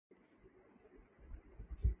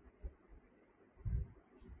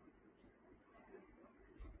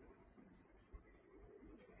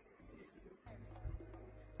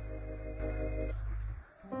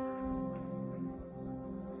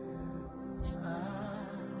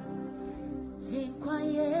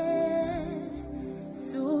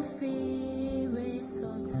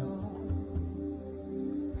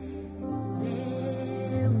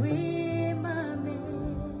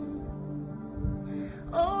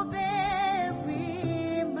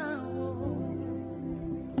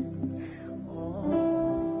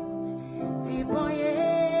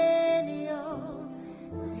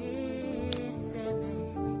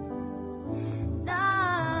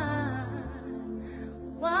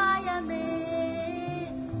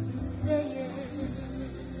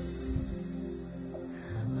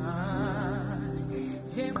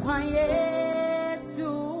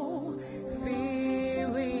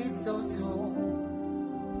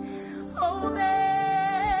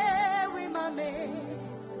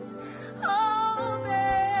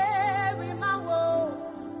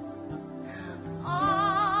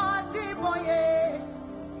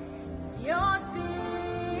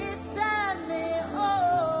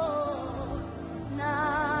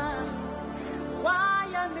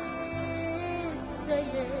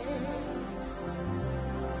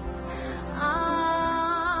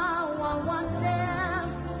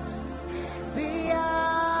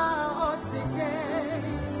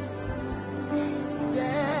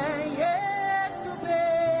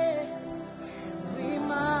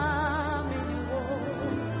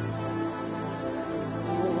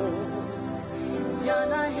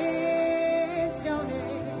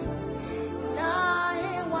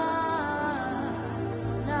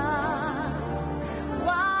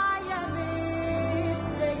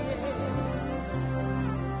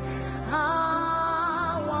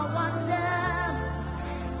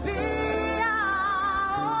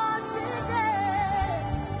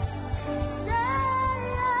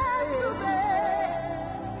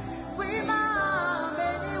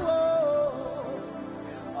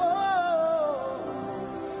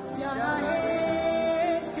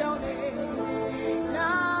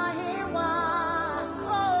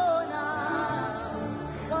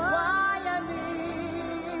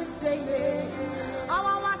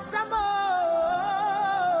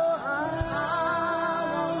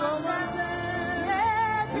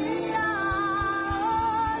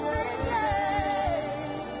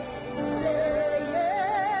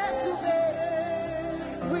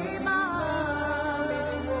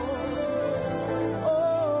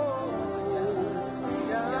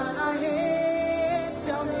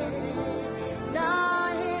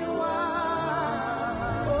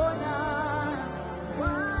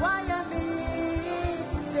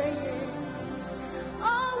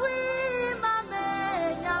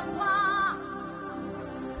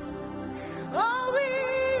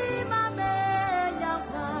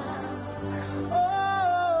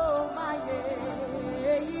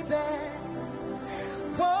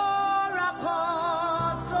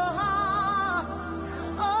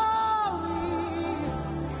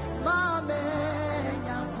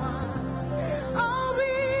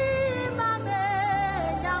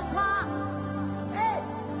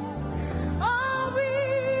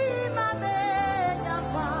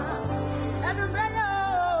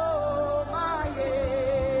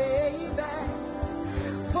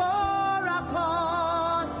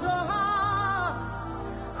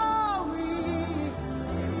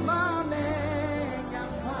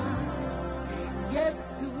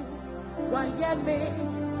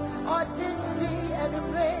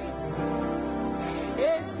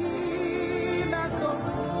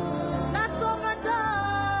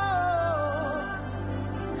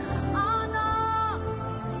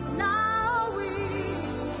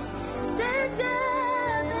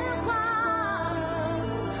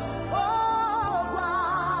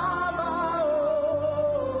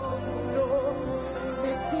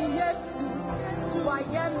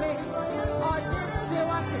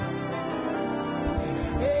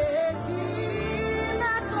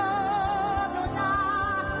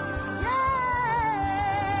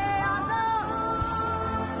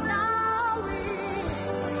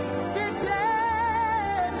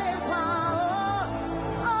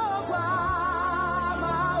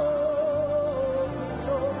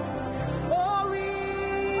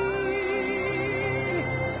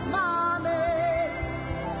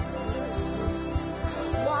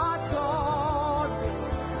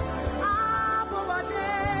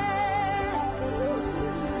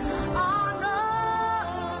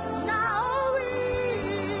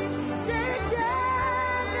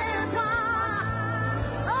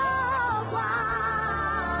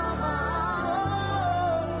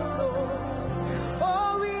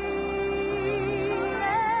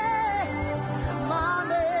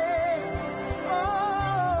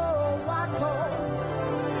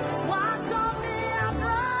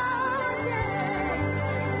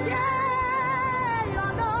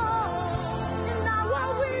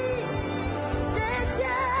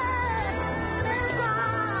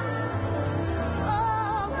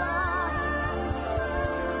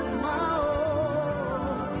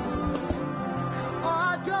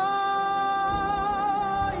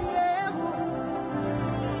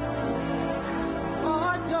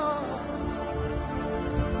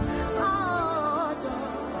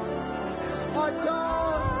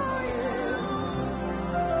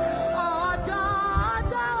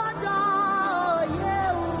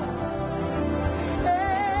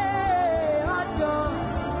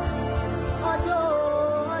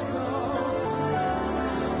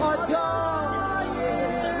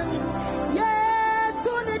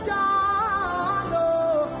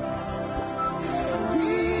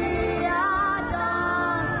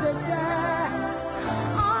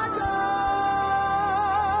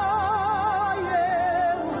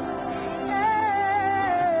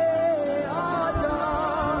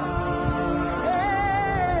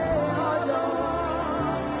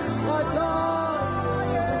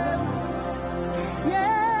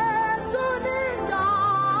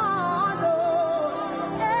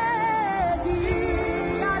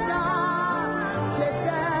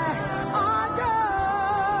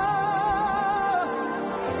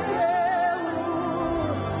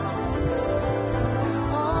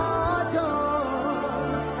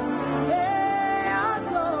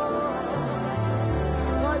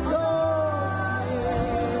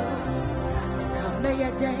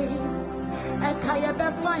day, and Kaya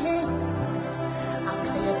Befahi,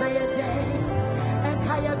 Akaya Bay a day, and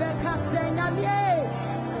Kaya Becasenamie,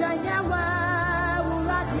 Sanyawa,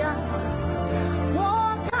 Uradia,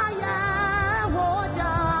 Wakaya,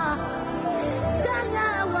 Woda,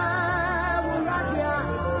 Sanyawa, Uradia,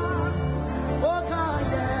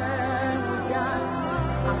 Wakaya,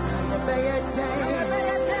 Akaya Bay a day,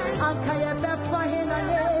 Akaya Befahi,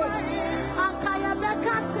 Akaya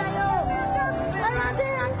Becasayo.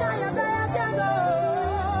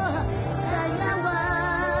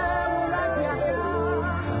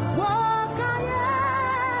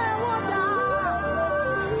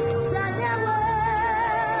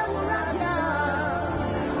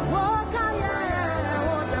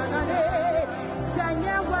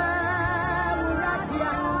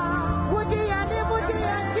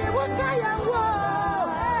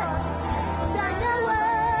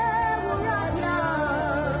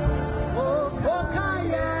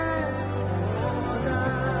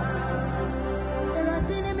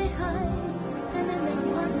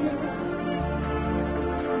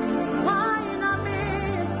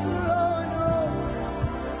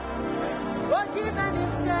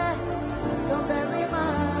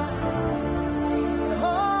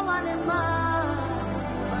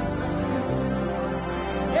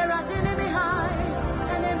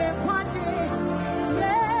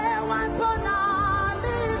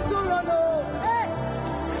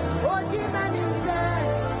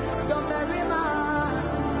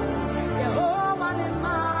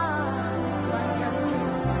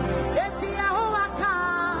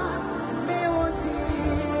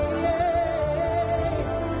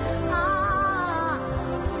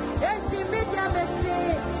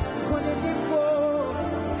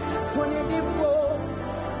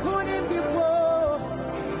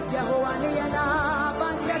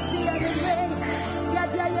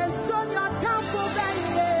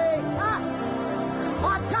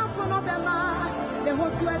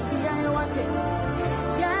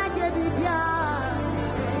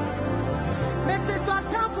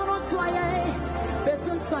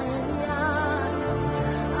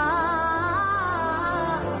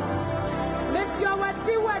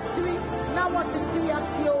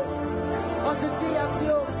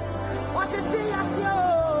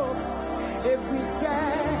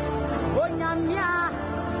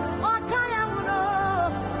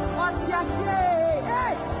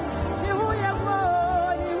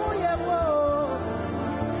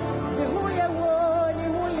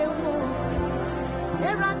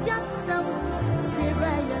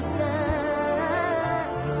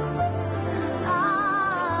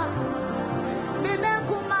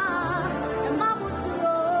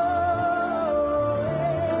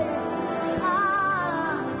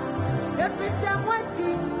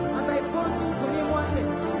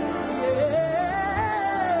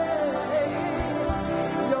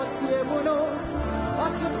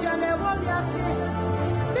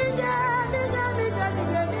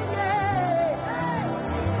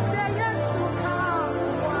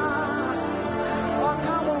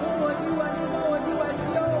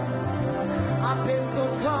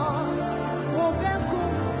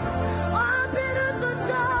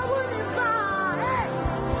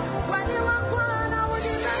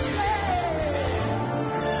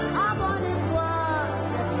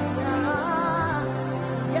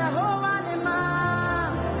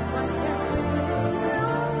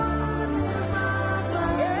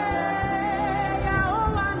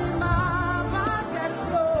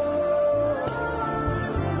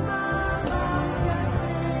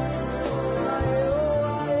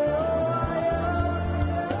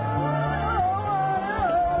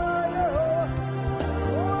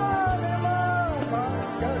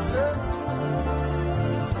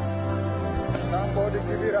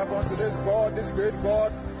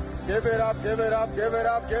 Give it up, give it up, give it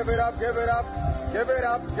up, give it up, give it up, give it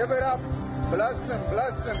up, give it up. Bless him,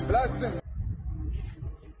 bless him, bless him.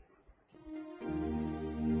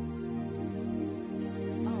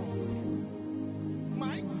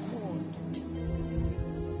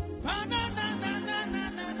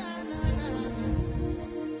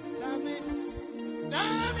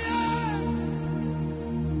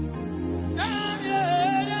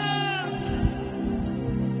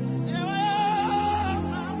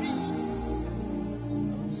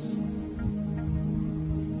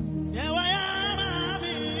 Yeah,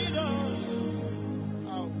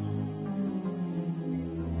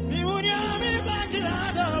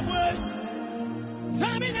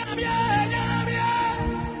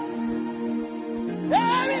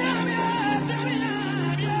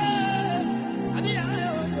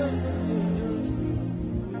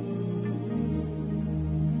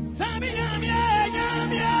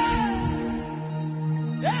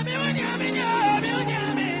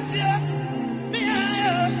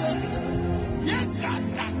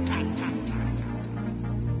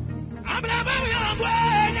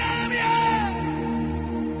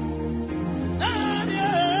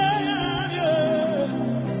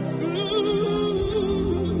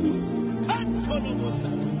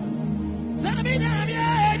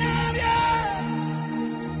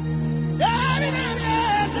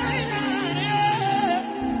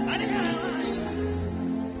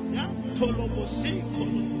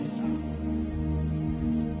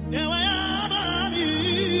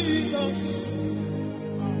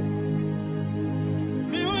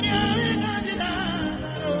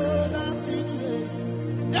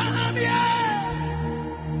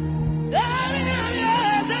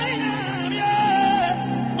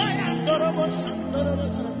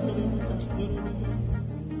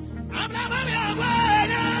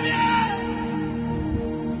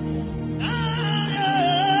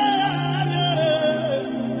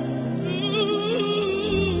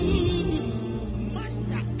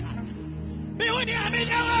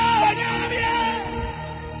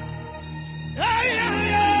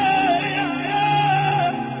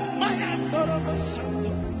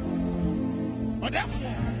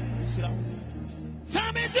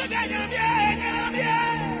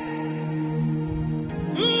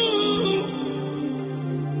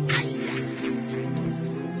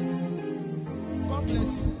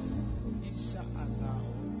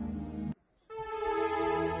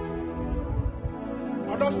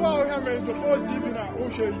 The first TV now,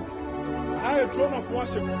 okay. I had a throne of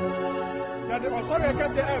worship. That the authority can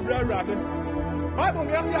say every rather. Bible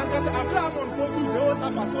me ati asase abra amon fo tu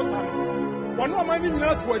Jehoshaphat fo sam. Wono amani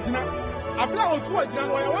nyina to agina. Abra otu agina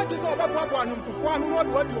no ya wadi so obabo anumtufo anu no de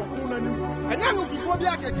wadi okun nani. Anya anumtufo bi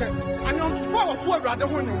akeke. Anumtufo otu awrade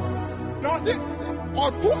ho nyum. Na o se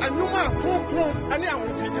otu anuma kronkron ani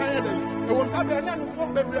awon kan ya dai. E won sabe anya anumtufo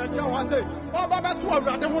bebre asia wa se obaba to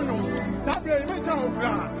awrade ho nyum. Sabe e me cha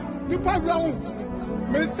obra. Nipa round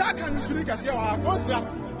me saka ni firi kase wa osra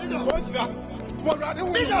for rade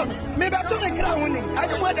wo me ba to me kra wo ni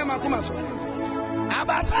ade mo da makoma so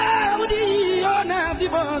abasa udi ona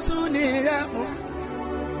vivo suni ya mo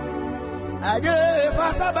ade fa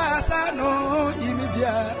sabasa no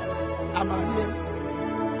imivia amani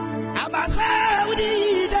abasa udi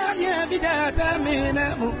dania bidata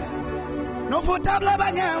mina mo no fotabla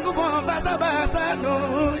banya ngo fa sabasa no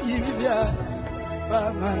imivia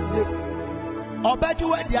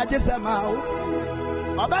Obajuwa dia jesema o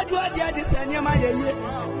Obajuwa dia jesenya ma yeye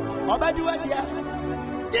Obajuwa dia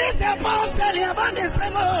Jese pastor ya bande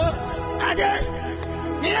semo ade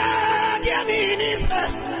ya dia minister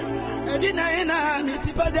edina ina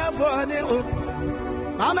mitipada fone o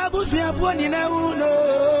mama busu ya fone na uno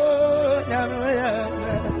nyame ya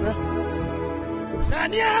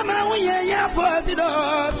sania ma uye ya fosi do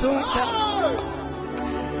sunta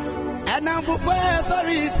and I'm for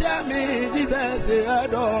sorry, tell me, Jesus, I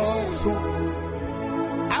don't so.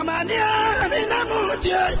 I'm a near,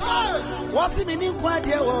 what's the meaning quite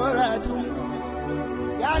a war I do?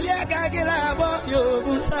 Yalia Gagila about you,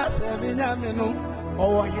 Busa, Seminamino,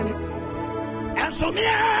 or you. And so me,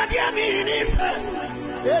 dear minister,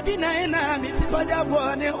 they deny me to put up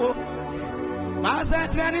one. Master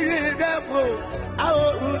Training, therefore, I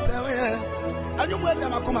will say, I don't want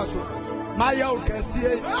them to come so. My old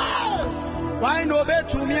Cassie, why no bet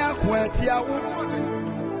to me a quetia?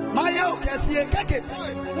 My old Cassie,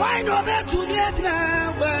 why no bet to me at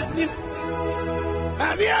now?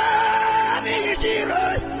 Abia,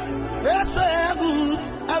 that's a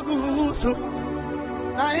good so.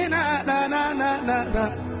 Na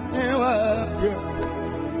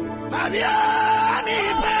Abia,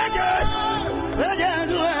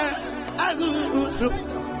 a good so.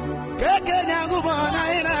 Keke nyangu bona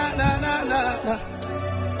na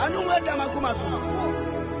anu weda makuma so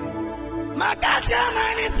makacha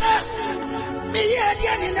manisa mi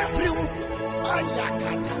yedia ni na friwu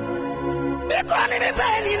ayakata bekoni me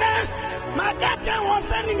bani na makacha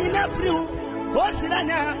wonsani ni na friwu ko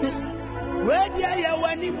shiranya wedia ye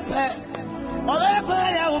wani mpe owe ko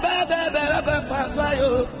ya ubebe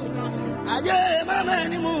fafayo aje mama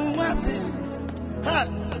ni mu wasi ha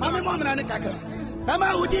mama mo mena ni kakra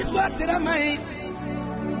Mama udi swatira mai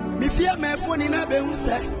mi fia me foni na be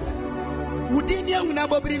unse udi ni una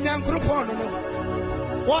bobri nyankropon no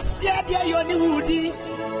wosia dia yoni udi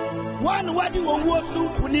wan wadi wo wosu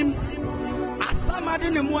kunim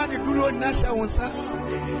asamade ne mu ade duro na sha wonsa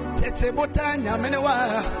tete bota nyamene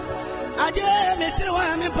wa aje metire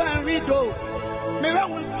wa me pan rido me wa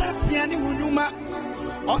wonsa tia ni hunuma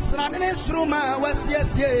osrade ne suruma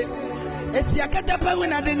wasiesie esia katapa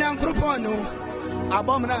wona de nyankropon no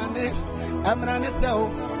abomrane amrane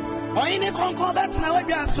seo oyini konko betna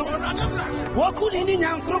wadwa so wokuni ni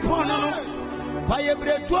nyankropon no paye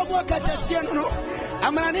bretu obo katachie no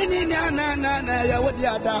amrane ni na ya wodi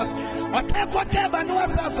ada otekote ba no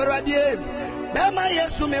asafaradie bema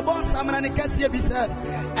yesu me bon samrane kasie bisa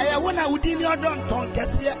aya wona udini odon ton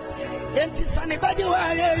kasie Enti sanibaji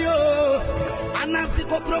wa yo anasi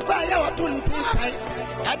kokrokwa ya watunti kai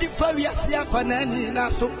adi fawi asia fanani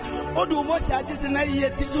naso odu mo shaji sina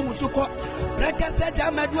yeti zumusuko brekase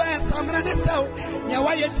jamedwa samra ne saw nya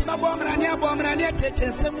wa yeti mabomra ne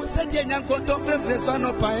chechense musaje nyankoto fefreso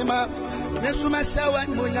no paima mesuma shawa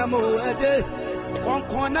munyamo ade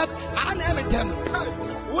konkona anemetem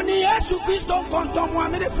Uni Yesu Kristo konto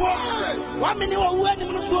muamefo wa mini wo wani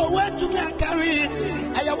mnuso wetu miankari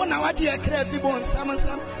aya wona waje yakra fi bon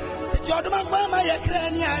samsam ti oduma kwama yakra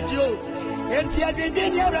ni ajo enti adwende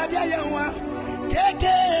ni awrade ayewa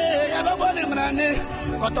keke yababone mrane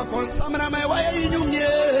koto konsamra mai wa yinyumye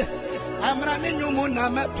amrane nyumu na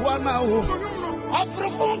metwa mawo afro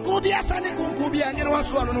kunku bi asane kunku bi angere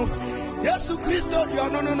waso no Yesu Kristo dio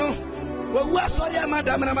no wo asori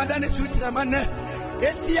amadam na madane sutira manne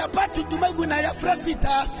eti apatu tumaguna ya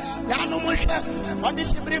frafita ya no musha odi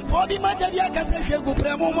sibri fobi matabia kasehwe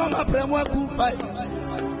gupremu mama premu akufa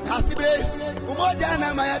kasibe umoja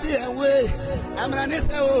na mayadi enwe amrane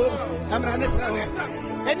sewo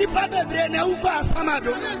eni fa bebre na ufa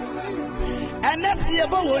asamado enesi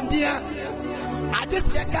ebo wondia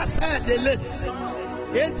adise kasa dele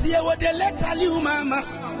enti ye wodele tali umama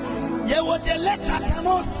ye wodele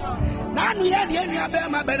tatamos nanu ya de enu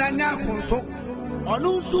abema benanya kunso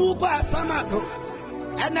Onunsu kwa samado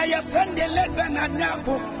ena ye friende legbe na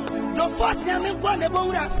nyako do fort nyame kwa ne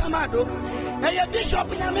bowura samado na ye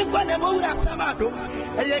bishop nyame kwa ne bowura samado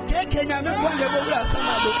ye keke nyame kwa ne bowura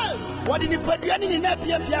samado wodi ni paduani ni na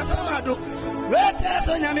pia fia samado wete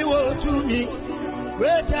so nyame wo tumi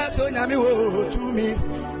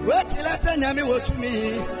wete la nyame wo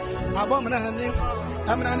tumi abomrane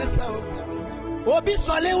amrane sawo obi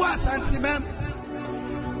sole wa santimem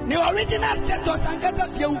the original status and get a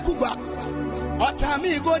few Kuba or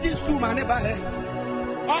Tammy Godi Stumane Bahe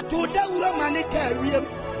or to the woman carry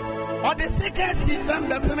or the second season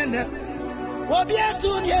the permanent. Or be a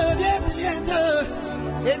soon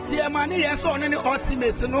it's the money and so on any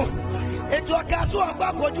ultimate no. It was a castle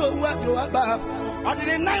about what you work to above or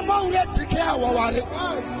the 9 more to care our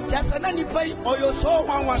just an any pay or your soul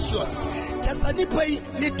one was yours. Just any pay,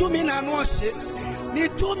 need 2 minutes and wash it.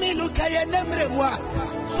 Need 2 minutes look at your name.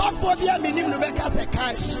 Sophobia minim no beka se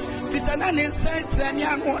cash. Bisana ne nsentre ne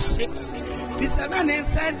anohye. Bisana ne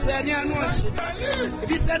nsentre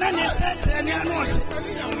ne anohye.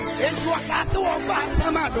 Entu akase wo kwa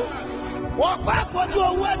asamado. Wo kwa kodu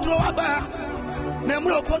owadro aba. Na mu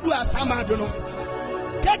okodu asamado no.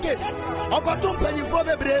 Keke okoto mpanyifo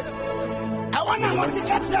bebre. Awana mo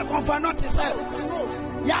ticket na konfa not say.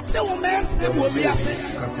 Yate wo mense wo biase.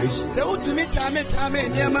 Se utumi chame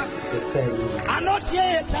niema. Anot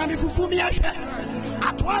ye chame fufu mi ahwe.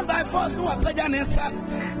 At once by force no apaja ne nsa.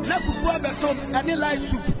 Na fufu abeto ani live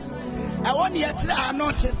soup. I want ye tire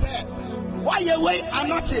anot say. Why ye way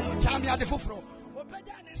anot chame ade fufuro.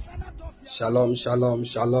 Shalom.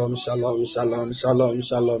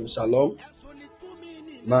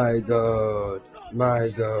 My God.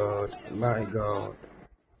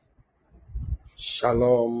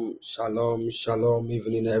 Shalom,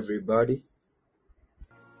 evening everybody.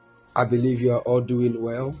 I believe you are all doing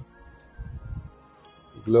well.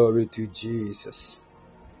 Glory to Jesus.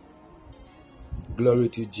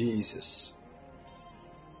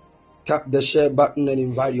 Tap the share button and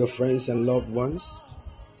invite your friends and loved ones.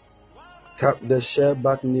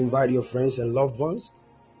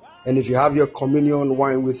 And if you have your communion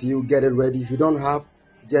wine with you, get it ready. If you don't have,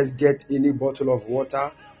 just get any bottle of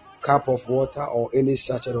water, cup of water, or any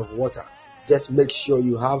sachet of water. Just make sure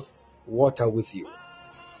you have water with you.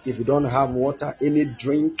 If you don't have water, any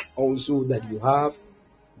drink also that you have,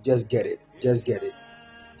 just get it.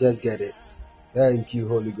 Thank you,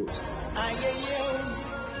 Holy Ghost.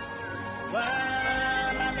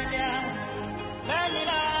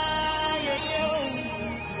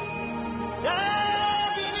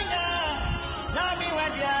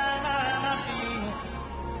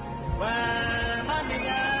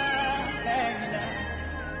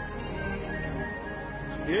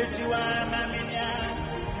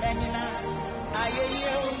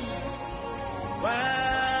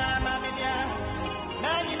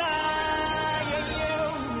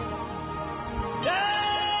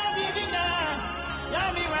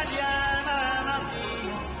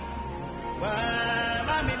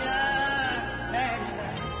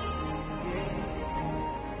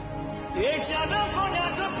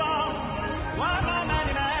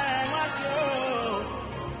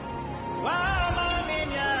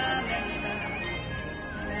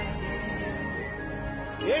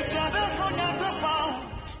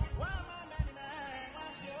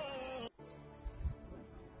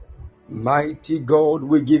 Mighty God,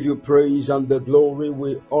 we give you praise and the glory.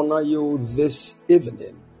 We honor you this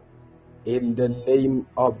evening in the name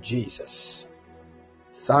of Jesus.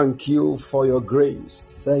 Thank you for your grace.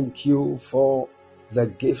 Thank you for the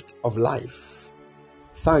gift of life.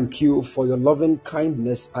 Thank you for your loving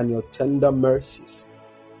kindness and your tender mercies.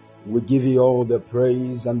 We give you all the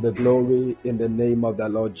praise and the glory in the name of the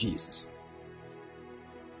Lord Jesus.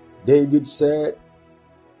 David said,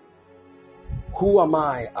 "Who am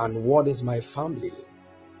I and what is my family,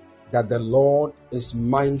 that the Lord is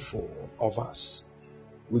mindful of us?"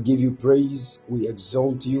 We give you praise. We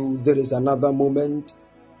exalt you. There is another moment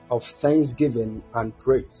of thanksgiving and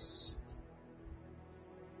praise.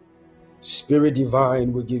 Spirit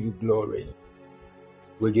divine, we give you glory.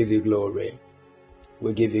 We give you glory.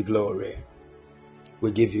 We give you glory.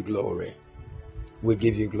 We give you glory. We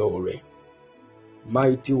give you glory.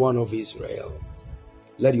 Mighty One of Israel,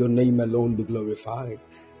 let your name alone be glorified.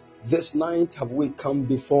 This night have we come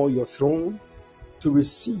before your throne to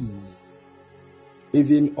receive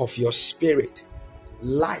even of your spirit,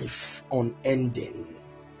 life unending.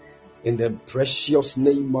 In the precious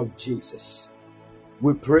name of Jesus,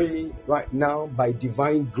 we pray right now by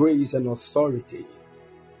divine grace and authority,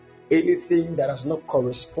 anything that does not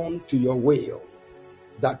correspond to your will,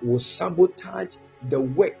 that will sabotage the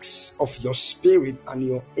works of your spirit and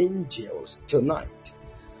your angels tonight,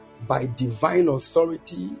 by divine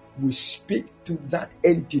authority, we speak to that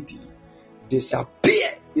entity.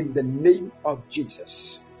 Disappear in the name of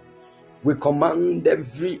Jesus. We command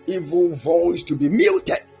every evil voice to be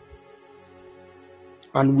muted.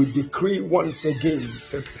 And we decree once again,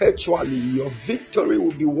 perpetually, your victory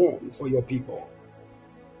will be won for your people.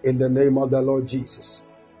 In the name of the Lord Jesus.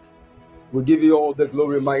 We give you all the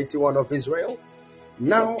glory, mighty One of Israel.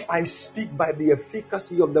 Now I speak by the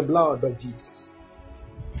efficacy of the blood of Jesus.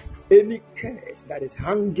 Any curse that is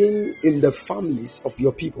hanging in the families of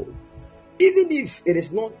your people, even if it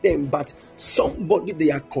is not them, but somebody they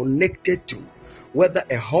are connected to, whether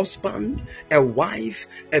a husband, a wife,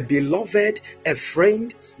 a beloved, a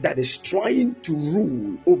friend that is trying to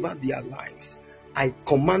rule over their lives, I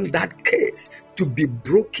command that curse to be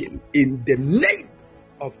broken in the name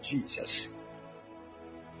of Jesus.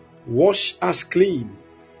 Wash us clean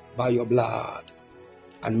by your blood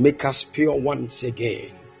and make us pure once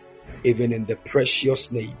again, even in the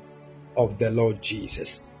precious name of the Lord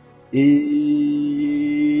Jesus. Amen.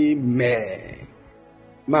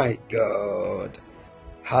 My God.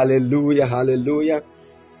 Hallelujah, hallelujah.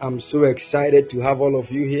 I'm so excited to have all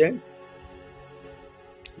of you here.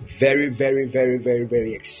 Very, very, very, very,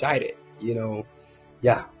 very excited.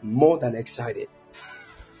 More than excited.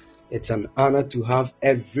 It's an honor to have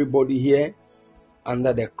everybody here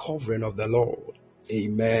under the covering of the Lord.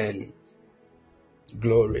 Amen.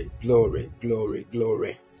 Glory, glory, glory,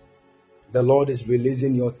 glory. The Lord is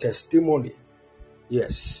releasing your testimony.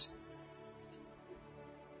 Yes.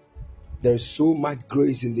 There is so much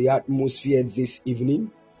grace in the atmosphere this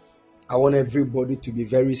evening. I want everybody to be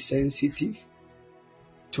very sensitive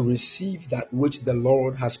to receive that which the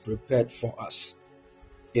Lord has prepared for us.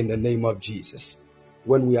 In the name of Jesus.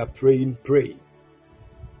 When we are praying, pray.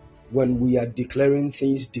 When we are declaring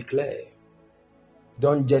things, declare.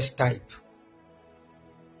 Don't just type.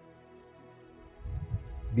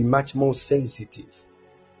 Be much more sensitive.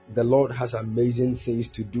 The Lord has amazing things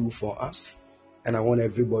to do for us, and I want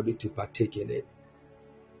everybody to partake in it.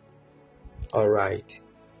 All right.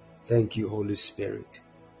 Thank you, Holy Spirit.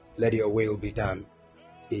 Let your will be done.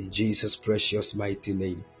 In Jesus' precious mighty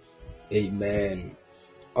name. Amen.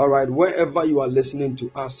 All right. Wherever you are listening to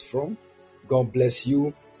us from, God bless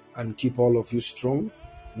you and keep all of you strong.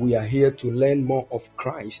 We are here to learn more of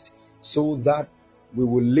Christ so that we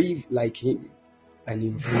will live like Him and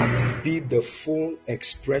in fact be the full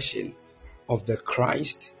expression of the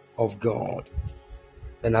Christ of God.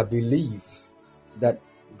 And I believe that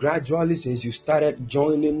gradually, since you started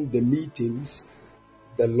joining the meetings,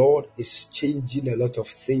 the Lord is changing a lot of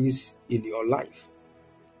things in your life.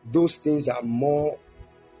 Those things are more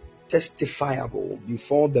testifiable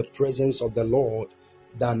before the presence of the Lord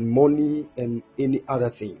than money and any other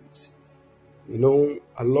things. I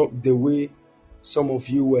love the way some of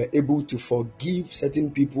you were able to forgive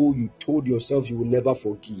certain people you told yourself you will never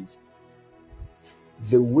forgive.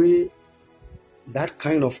 The way that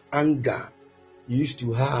kind of anger you used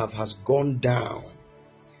to have has gone down.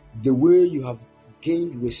 The way you have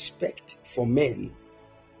gained respect for men.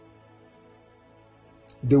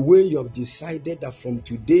 The way you have decided that from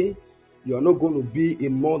today you are not going to be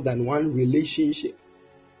in more than one relationship.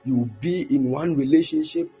 You will be in one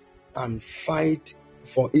relationship and fight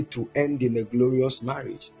for it to end in a glorious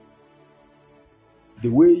marriage. The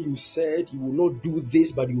way you said you will not do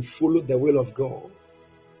this, but you followed the will of God.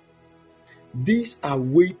 These are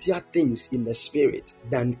weightier things in the spirit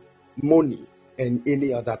than money and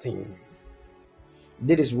any other thing.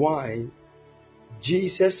 That is why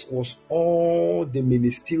Jesus was all the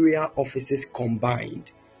ministerial offices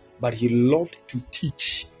combined, but he loved to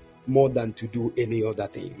teach more than to do any other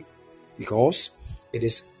thing, because it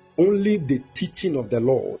is only the teaching of the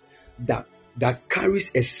Lord that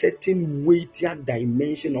carries a certain weightier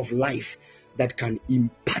dimension of life that can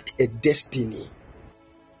impart a destiny.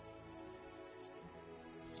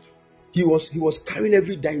 He was carrying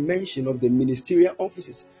every dimension of the ministerial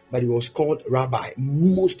offices, but he was called rabbi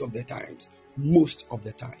most of the times.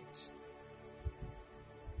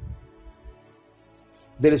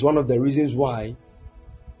 That is one of the reasons why,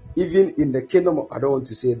 even in the kingdom of, I don't want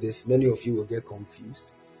to say this, many of you will get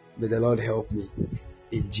confused. May the Lord help me.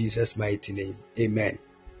 In Jesus' mighty name. Amen.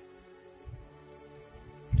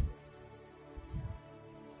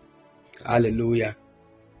 Hallelujah.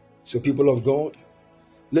 So, people of God,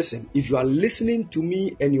 listen, if you are listening to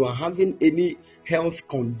me and you are having any health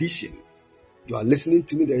condition, you are listening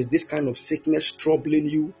to me, there is this kind of sickness troubling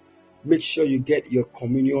you, make sure you get your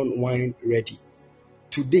communion wine ready.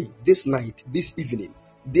 Today, this night, this evening,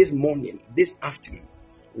 this morning, this afternoon,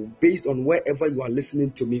 based on wherever you are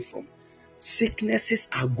listening to me from, sicknesses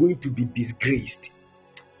are going to be disgraced.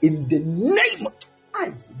 In the name of,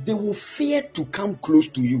 they will fear to come close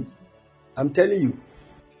to you. I'm telling you,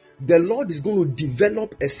 the Lord is going to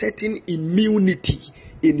develop a certain immunity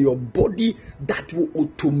in your body that will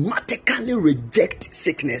automatically reject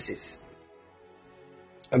sicknesses.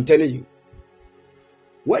 I'm telling you.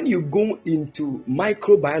 When you go into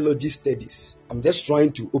microbiology studies, I'm just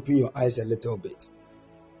trying to open your eyes a little bit.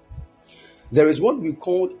 There is what we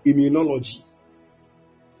call immunology.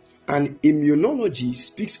 And immunology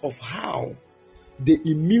speaks of how the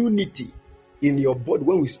immunity in your body,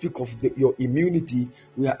 when we speak of your immunity,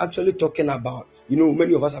 we are actually talking about,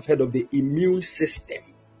 many of us have heard of the immune system.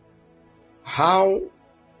 How,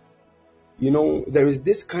 there is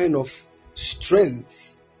this kind of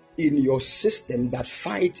strength in your system that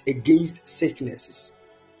fights against sicknesses.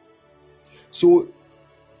 So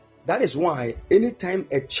that is why anytime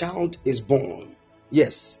a child is born,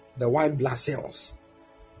 yes, the white blood cells,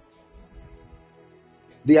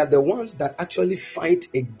 they are the ones that actually fight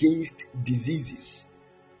against diseases.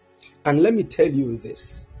 And let me tell you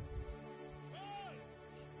this.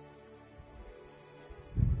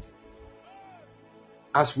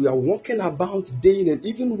 As we are walking about day in, and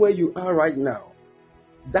even where you are right now,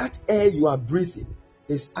 that air you are breathing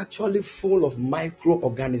is actually full of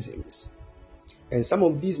microorganisms. And some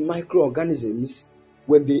of these microorganisms,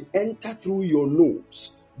 when they enter through your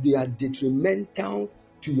nose, they are detrimental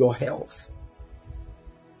to your health.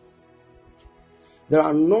 There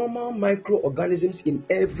are normal microorganisms in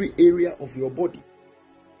every area of your body.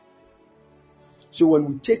 So when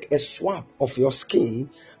we take a swab of your skin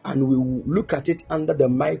and we look at it under the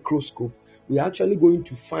microscope, we are actually going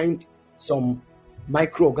to find some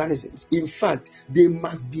microorganisms. In fact, they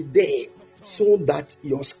must be there so that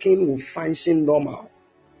your skin will function normal.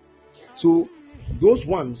 So those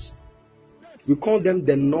ones, we call them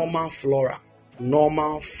the normal flora.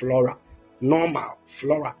 Normal flora.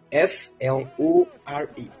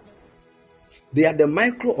 F-L-O-R-A. They are the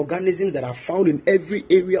microorganisms that are found in every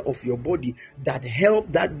area of your body that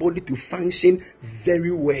help that body to function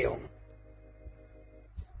very well.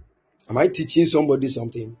 Am I teaching somebody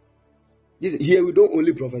something? Here we don't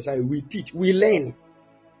only prophesy, we teach, we learn.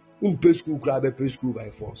 Pay school by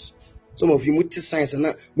force. Some of you move to science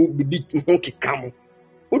and move be big monkey camo.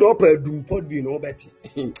 Would open doom pod be no better.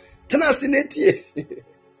 Tenacinity.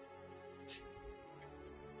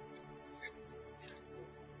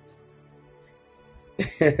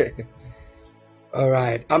 All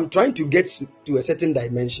right, I'm trying to get to a certain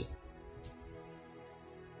dimension.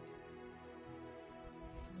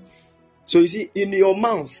 So you see, in your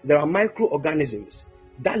mouth, there are microorganisms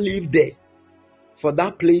that live there for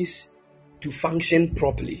that place to function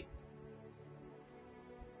properly.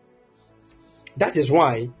 That is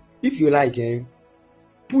why, if you like,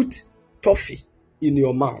 put toffee in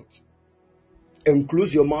your mouth and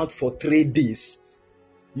close your mouth for 3 days,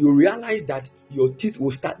 you realize that your teeth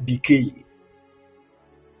will start decaying.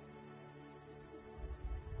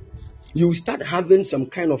 You will start having some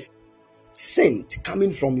kind of scent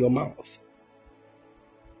coming from your mouth.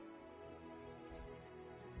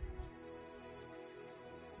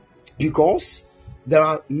 Because there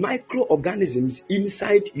are microorganisms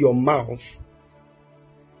inside your mouth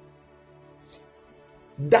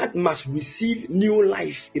that must receive new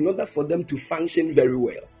life in order for them to function very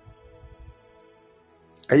well.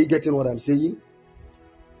 Are you getting what I'm saying?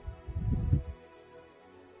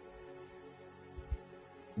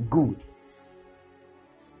 Good.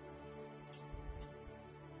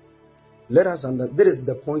 Let us understand. That is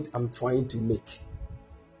the point I'm trying to make.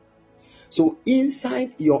 So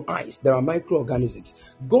inside your eyes, there are microorganisms.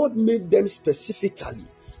 God made them specifically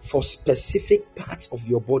for specific parts of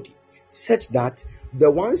your body, such that the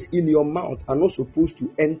ones in your mouth are not supposed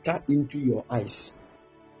to enter into your eyes.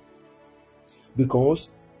 Because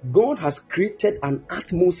God has created an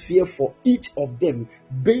atmosphere for each of them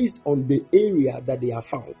based on the area that they are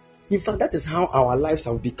found. In fact, that is how our lives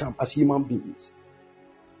have become as human beings.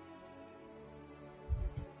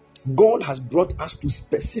 God has brought us to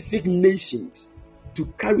specific nations to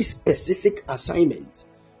carry specific assignments.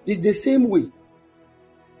 It's the same way.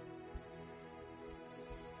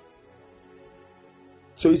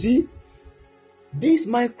 So you see, these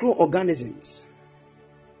microorganisms,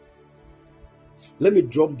 let me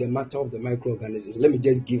drop the matter of the microorganisms. Let me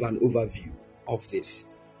just give an overview of this.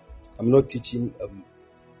 I'm not teaching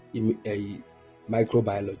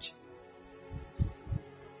microbiology.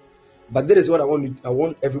 But that is what I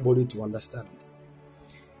want everybody to understand.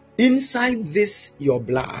 Inside this, your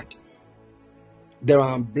blood, there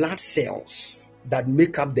are blood cells that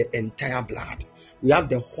make up the entire blood. We have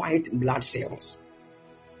the white blood cells,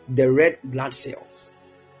 the red blood cells,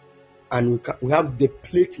 and we have the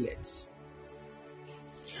platelets.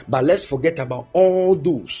 But let's forget about all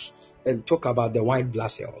those and talk about the white blood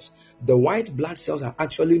cells. The white blood cells are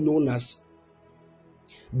actually known as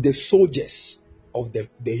the soldiers of the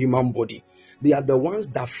human body. They are the ones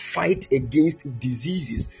that fight against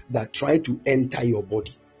diseases that try to enter your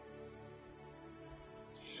body.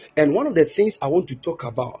 And one of the things I want to talk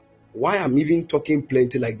about, why I'm even talking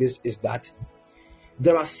plenty like this, is that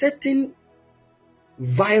there are certain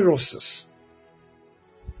viruses.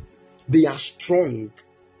 They are strong,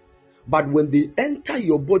 but when they enter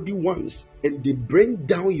your body once and they bring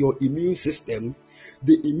down your immune system,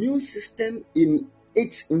 the immune system in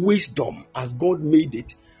its wisdom, as God made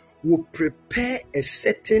it, will prepare a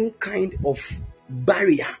certain kind of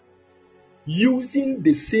barrier using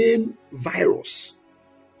the same virus,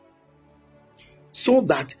 so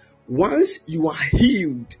that once you are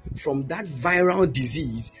healed from that viral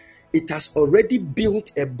disease, it has already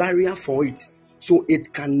built a barrier for it, so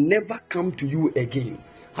it can never come to you again.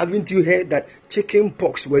 Haven't you heard that chicken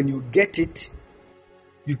pox, when you get it,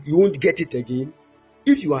 you won't get it again?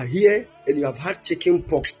 If you are here and you have had chicken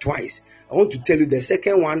pox twice, I want to tell you the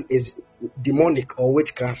second one is demonic or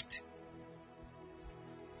witchcraft.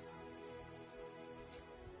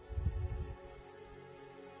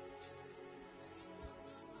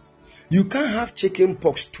 You can't have chicken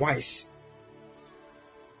pox twice.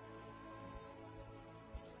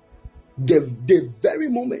 The very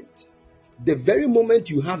moment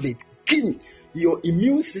you have it, your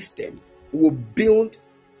immune system will build.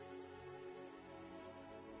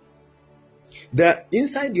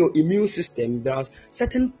 Inside your immune system, there are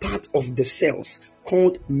certain parts of the cells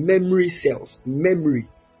called memory cells. Memory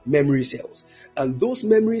cells. And those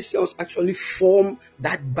memory cells actually form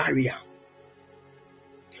that barrier.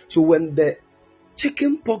 So when the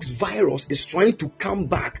chickenpox virus is trying to come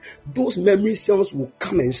back, those memory cells will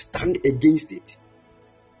come and stand against it.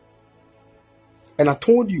 And I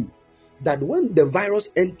told you that when the virus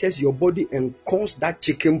enters your body and causes that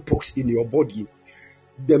chickenpox in your body,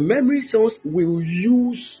 the memory cells will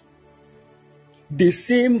use the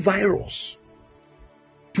same virus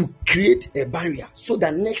to create a barrier so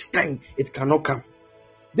that next time it cannot come.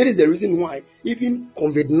 That is the reason why even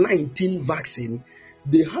COVID-19 vaccine,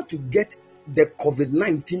 they had to get the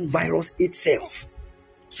COVID-19 virus itself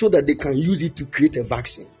so that they can use it to create a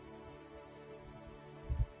vaccine.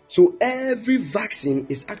 So every vaccine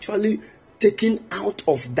is actually taken out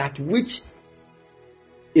of that which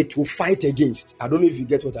it will fight against. I don't know if you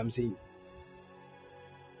get what I'm saying.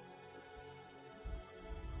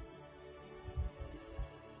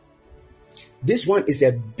 This one is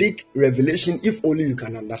a big revelation if only you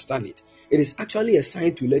can understand it. It is actually a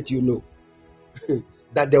sign to let you know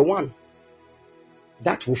that the one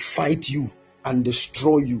that will fight you and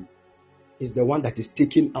destroy you is the one that is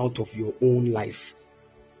taken out of your own life,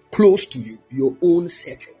 close to you, your own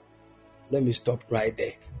circle. Let me stop right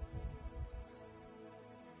there.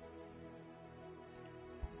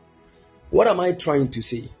 What am I trying to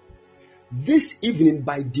say? This evening,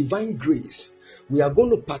 by divine grace, we are going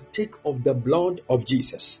to partake of the blood of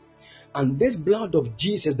Jesus. And this blood of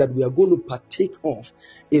Jesus that we are going to partake of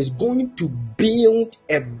is going to build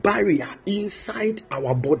a barrier inside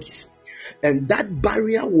our bodies. And that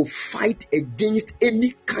barrier will fight against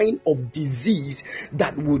any kind of disease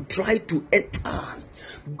that will try to enter.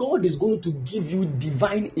 God is going to give you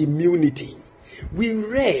divine immunity. We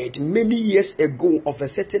read many years ago of a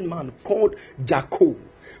certain man called Jacob.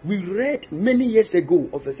 We read many years ago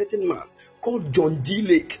of a certain man called John G.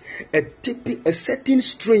 Lake. A certain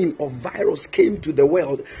strain of virus came to the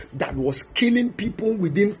world that was killing people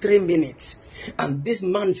within 3 minutes. And this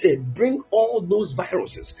man said, bring all those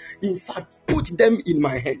viruses. In fact, put them in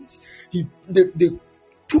my hands. They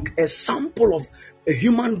took a sample of a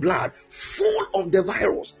human blood full of the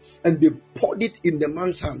virus and they poured it in the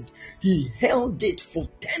man's hand. He held it for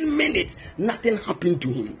 10 minutes. Nothing happened to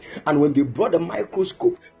him. And when they brought a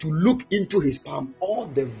microscope to look into his palm, all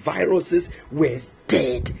the viruses were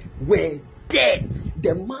dead.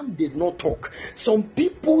 The man did not talk. Some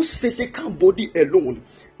people's physical body alone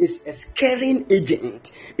is a scaring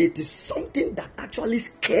agent. It is something that actually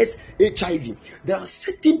scares HIV. There are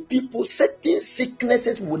certain people, certain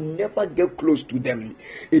sicknesses will never get close to them.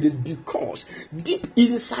 It is because deep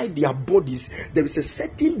inside their bodies, there is a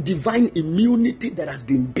certain divine immunity that has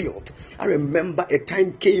been built. I remember a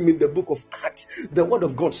time came in the book of Acts, the word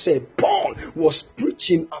of God said, Paul was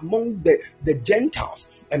preaching among the Gentiles,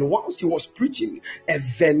 and once he was preaching, a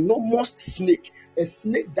venomous snake, a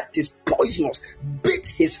snake that is poisonous, bit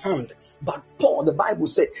his hand. But Paul, the Bible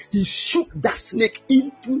said, he shook that snake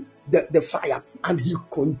into the fire and he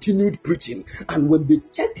continued preaching. And when they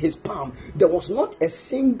checked his palm, there was not a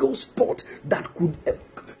single spot that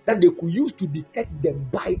they could use to detect the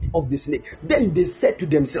bite of the snake. Then they said to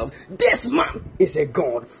themselves, this man is a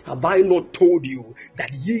god. Have I not told you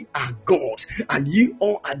that ye are gods and ye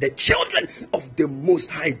all are the children of the Most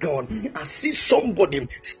High God? I see somebody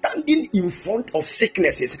standing in front of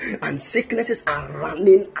sicknesses and sicknesses are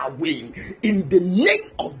running away. In the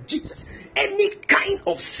name of Jesus, any kind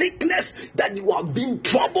of sickness that you are being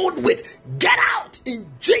troubled with, get out in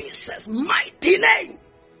Jesus' mighty name.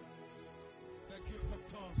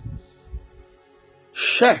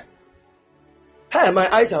 Sure. Hey,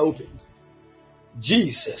 my eyes are open.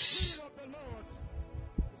 Jesus.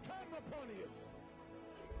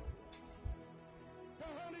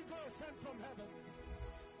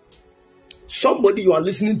 Somebody, you are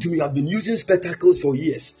listening to me, have been using spectacles for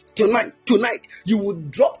years. Tonight, you will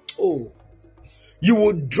drop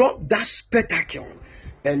that spectacle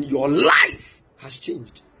and your life has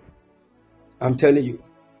changed. I'm telling you.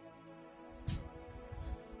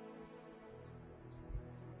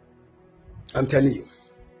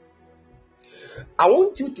 I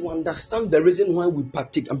want you to understand the reason why we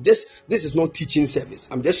partake. This is not teaching service.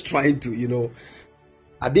 I'm just trying to,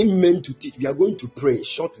 I didn't mean to teach. We are going to pray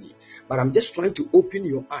shortly, but I'm just trying to open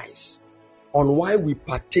your eyes on why we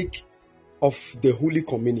partake of the Holy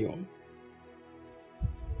Communion.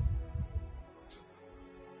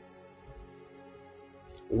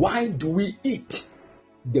 Why do we eat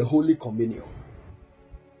the Holy Communion?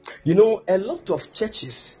 A lot of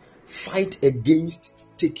churches fight against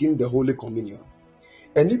taking the Holy Communion.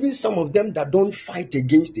 And even some of them that don't fight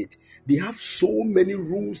against it, they have so many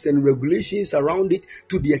rules and regulations around it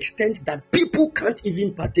to the extent that people can't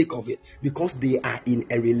even partake of it because they are in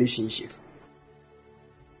a relationship.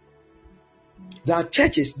 There are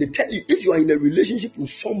churches, they tell you, if you are in a relationship with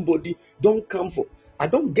somebody, don't come for. I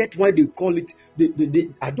don't get why they call it.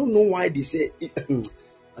 I don't know why they say.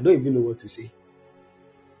 I don't even know what to say.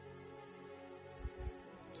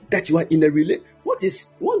 That you are in a relationship.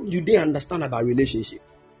 What do they understand about relationship?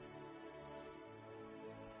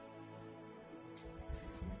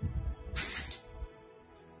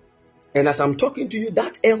 And as I'm talking to you,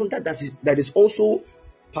 that elder that is also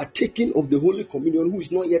partaking of the Holy Communion, who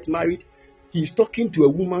is not yet married, he is talking to a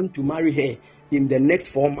woman to marry her in the next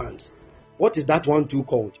 4 months. What is that one too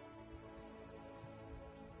called?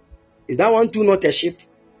 Is that one too not a ship?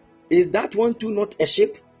 Is that one too not a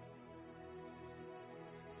ship?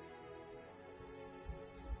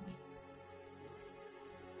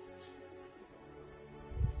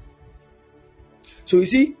 So you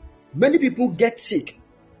see, many people get sick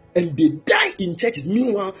and they die in churches.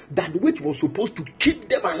 Meanwhile, that which was supposed to keep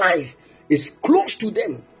them alive is close to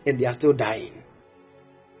them and they are still dying.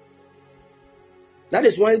 That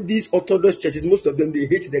is why these Orthodox churches, most of them, they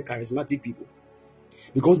hate the charismatic people.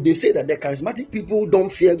 Because they say that the charismatic people don't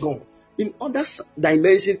fear God. In other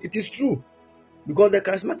dimensions, it is true. Because the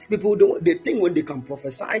charismatic people, they think when they can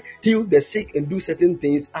prophesy, heal the sick, and do certain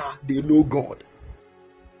things, they know God.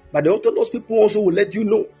 But the Orthodox people also will let you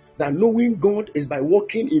know that knowing God is by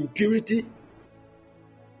walking in purity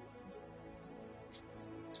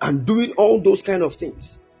and doing all those kind of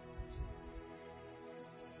things.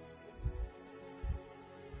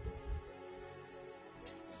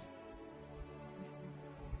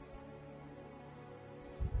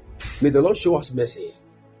 May the Lord show us mercy.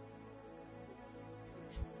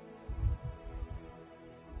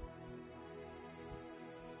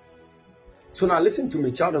 So now listen to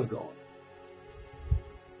me, child of God.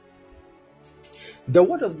 The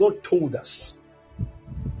word of God told us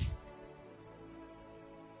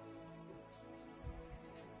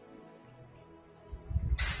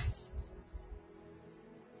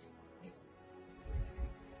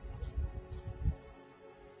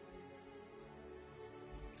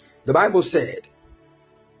the Bible said,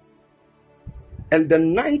 and the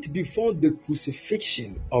night before the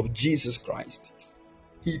crucifixion of Jesus Christ,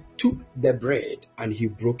 he took the bread and he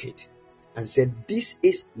broke it and said, this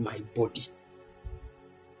is my body.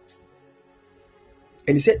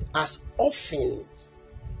 And he said, as often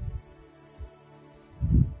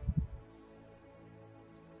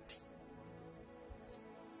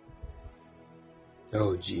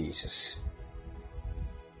oh Jesus.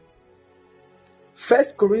 1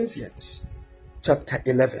 Corinthians chapter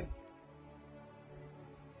 11.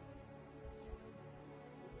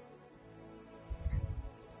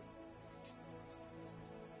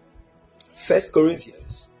 First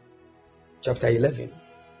Corinthians chapter 11.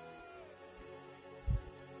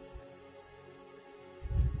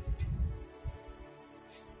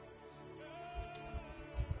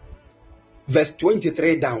 Verse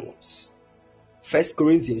 23 downwards. 1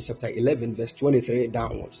 Corinthians chapter 11, verse 23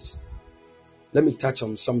 downwards. Let me touch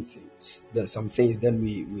on some things. There are some things, then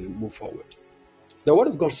we move forward. The word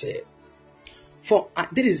of God said, for I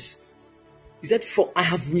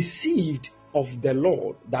have received of the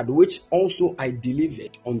Lord that which also I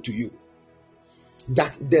delivered unto you,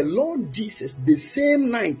 that the Lord Jesus, the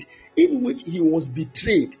same night in which he was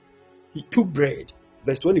betrayed, he took bread.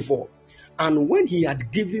 Verse 24. And when he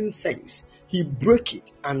had given thanks, he broke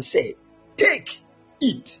it and said, take,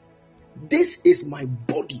 eat. This is my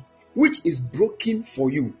body, which is broken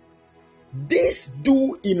for you. This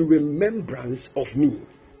do in remembrance of me.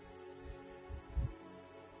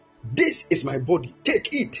 This is my body.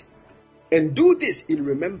 Take it and do this in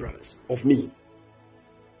remembrance of me.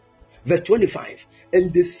 Verse 25.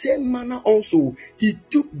 In the same manner also he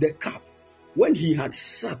took the cup when he had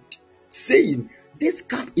supped, saying, this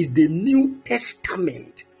cup is the New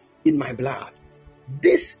Testament in my blood.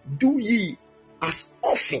 This do ye as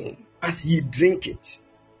often as ye drink it.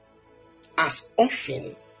 As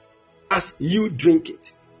often as you drink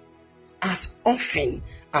it. As often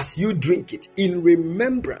as you drink it in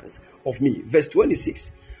remembrance of me. Verse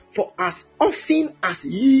 26. For as often as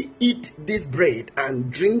ye eat this bread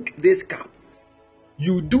and drink this cup,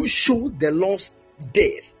 you do show the Lord's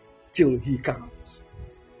death till he comes.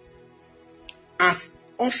 As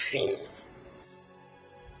often.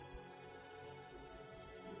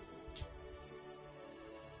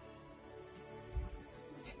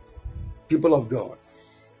 People of God.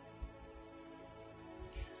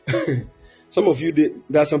 Some of you,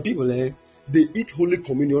 there are some people, they eat Holy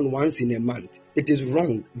Communion once in a month. It is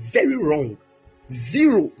wrong. Very wrong.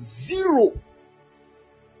 Zero.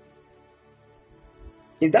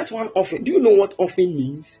 Is that one offering? Do you know what offering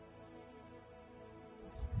means?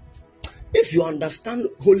 If you understand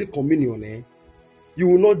Holy Communion, you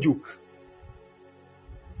will not joke.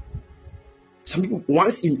 Some people,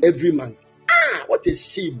 once in every month. What a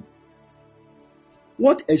shame.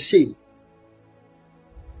 What a shame.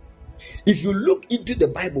 If you look into the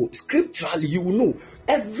Bible, scripturally, you will know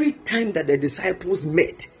every time that the disciples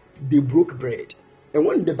met, they broke bread. And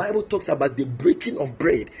when the Bible talks about the breaking of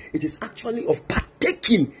bread, it is actually of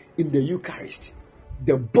partaking in the Eucharist,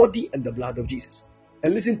 the body and the blood of Jesus.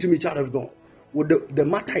 And listen to me, child of God. What the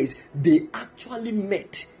matter is, they actually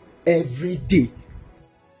met every day.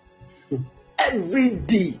 Every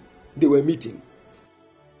day they were meeting.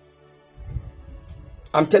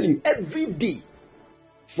 I'm telling you, every day,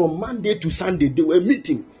 from Monday to Sunday, they were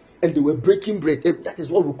meeting and they were breaking bread. That is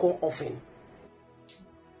what we call offering.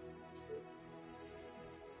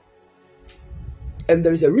 And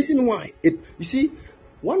there is a reason why. You see,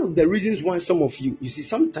 one of the reasons why some of you see,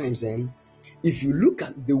 sometimes if you look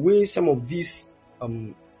at the way some of these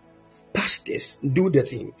pastors do the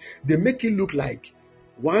thing, they make it look like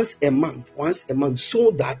once a month,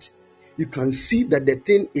 so that you can see that the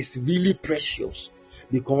thing is really precious.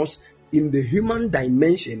 Because in the human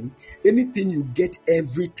dimension, anything you get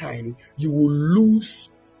every time, you will lose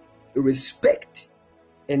respect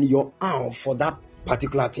and your awe for that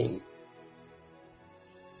particular thing.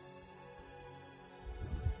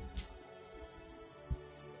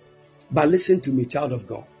 But listen to me, child of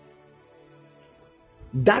God.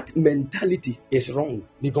 That mentality is wrong,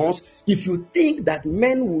 because if you think that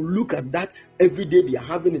men will look at that every day they are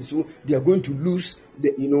having it, so they are going to lose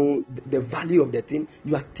the value of the thing,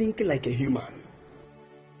 you are thinking like a human.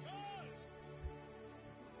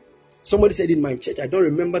 Somebody said in my church, I don't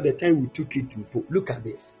remember the time we took it to Look at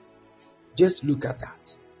this. Just look at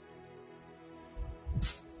that.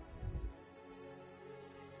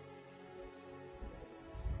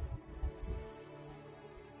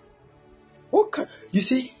 What can you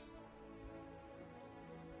see?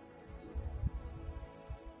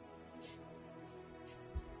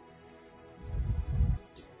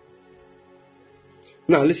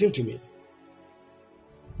 Now listen to me.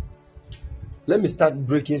 Let me start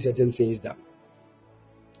breaking certain things down.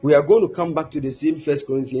 We are going to come back to the same 1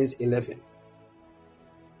 Corinthians 11.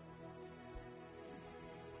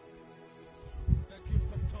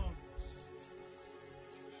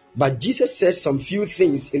 But Jesus said some few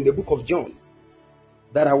things in the book of John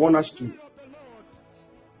that I want us to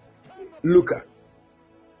look at.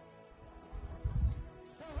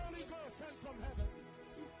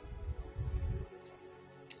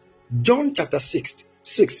 John chapter 6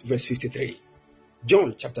 verse 53.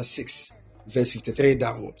 John chapter 6 verse 53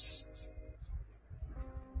 downwards.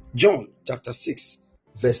 John chapter 6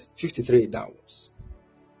 verse 53 downwards.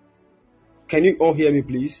 Can you all hear me,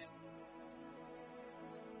 please?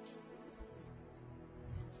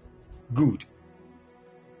 Good.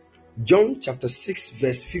 John chapter 6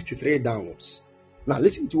 verse 53 downwards. Now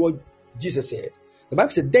listen to what Jesus said. The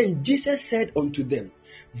Bible said, then Jesus said unto them,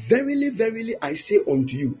 verily, verily, I say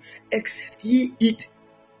unto you, except ye eat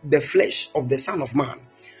the flesh of the Son of Man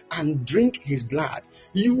and drink his blood,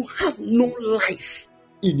 you have no life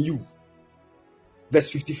in you. Verse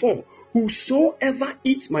 54, whosoever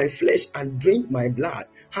eats my flesh and drink my blood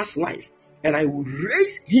has life, and I will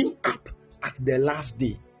raise him up at the last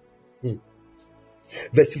day.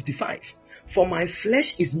 Verse 55, for my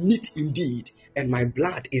flesh is meat indeed, and my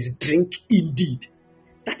blood is drink indeed.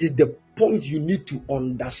 That is the point you need to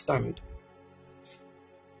understand.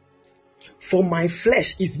 For my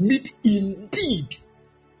flesh is meat indeed,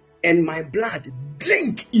 and my blood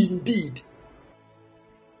drink indeed.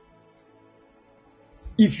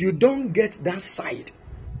 If you don't get that side,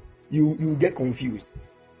 you get confused.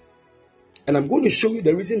 And I'm going to show you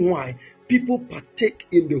the reason why people partake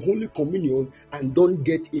in the Holy Communion and don't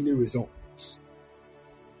get any results.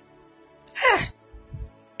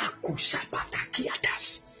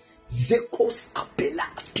 Zekos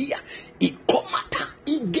apelatia ikomata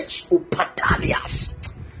iges opatalias.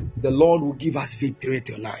 The Lord will give us victory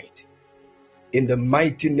tonight in the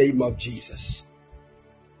mighty name of Jesus.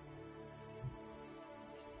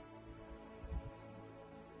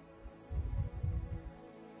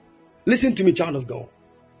 Listen to me, child of God.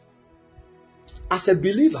 As a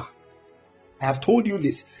believer, I have told you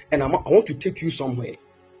this, and I want to take you somewhere.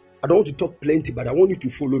 I don't want to talk plenty, but I want you to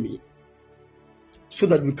follow me, so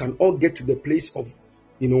that we can all get to the place of,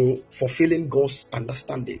 fulfilling God's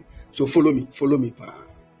understanding. So follow me, follow me.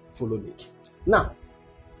 Now,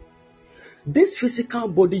 this physical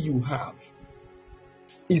body you have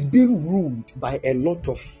is being ruled by a lot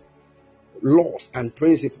of laws and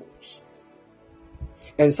principles.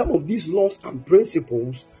 And some of these laws and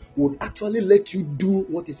principles would actually let you do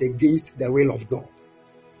what is against the will of God.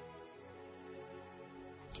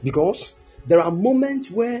 Because there are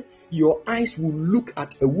moments where your eyes will look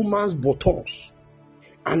at a woman's buttocks,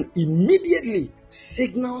 and immediately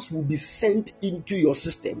signals will be sent into your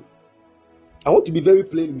system. I want to be very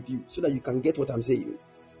plain with you so that you can get what I'm saying.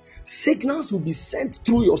 Signals will be sent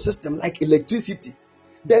through your system like electricity.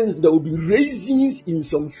 Then there will be raisins in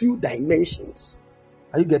some few dimensions.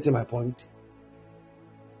 Are you getting my point?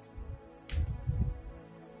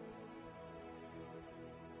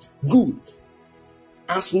 Good.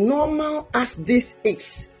 As normal as this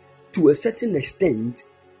is, to a certain extent,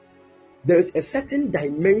 there is a certain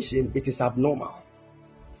dimension it is abnormal.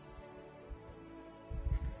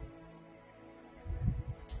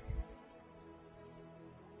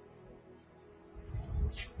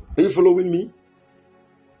 Are you following me?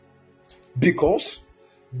 Because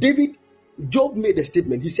Job made a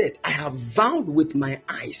statement. He said, I have vowed with my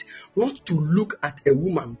eyes not to look at a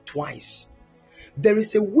woman twice. There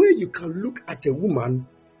is a way you can look at a woman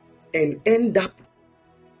and end up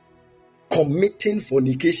committing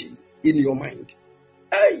fornication in your mind.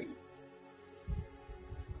 Aye.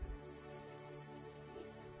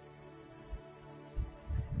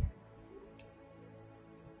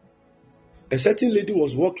 A certain lady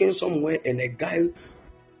was walking somewhere and a guy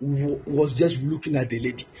was just looking at the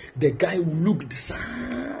lady. The guy looked just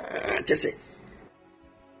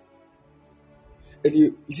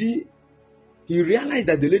and he realized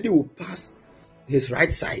that the lady will pass his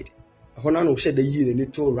right side. No shed the year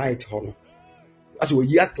little right horn. As we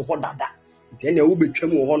yet to what that. Then you will be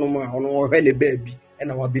trembling on any baby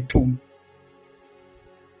and I will be tomb.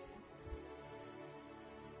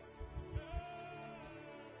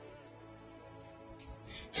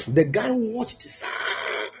 The guy watched,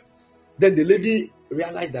 then the lady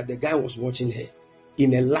realized that the guy was watching her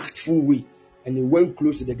in a lustful way, and he went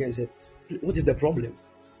close to the guy and said, what is the problem?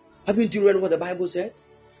 Haven't you read what the Bible said?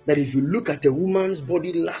 That if you look at a woman's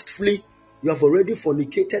body lustfully, you have already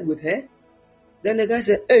fornicated with her? Then the guy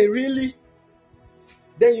said, hey, really?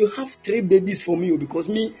 Then you have 3 babies for me, because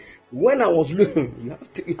me, when I was looking, you have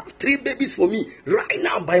 3 babies for me right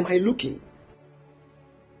now by my looking.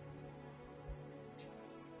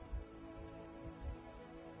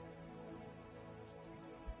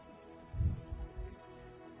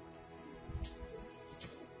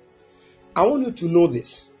 I want you to know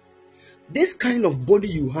this. This kind of body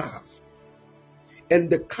you have, and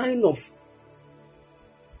the kind of,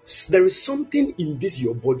 there is something in this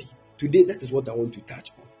your body. Today, that is what I want to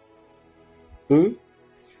touch on.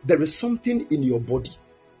 There is something in your body.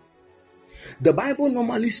 The Bible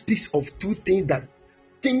normally speaks of 2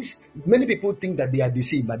 things many people think that they are the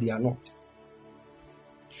same, but they are not.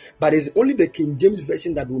 But it's only the King James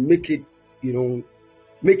Version that will make it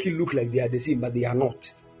look like they are the same, but they are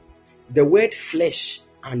not. The word flesh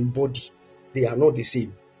and body, they are not the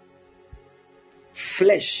same.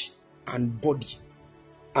 Flesh and body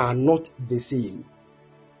are not the same.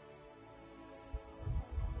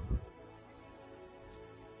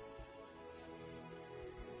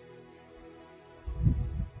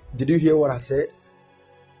 Did you hear what I said?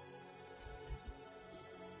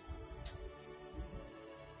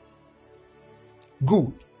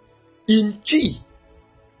 Good. In Chi,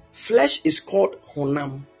 flesh is called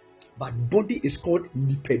honam, but body is called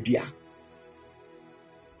nipedia.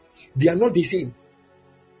 They are not the same.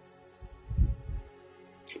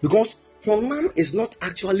 Because honam is not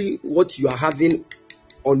actually what you are having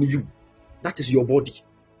on you. That is your body.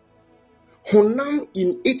 Honam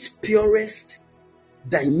in its purest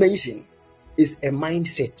dimension is a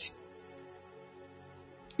mindset.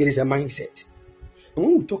 It is a mindset. And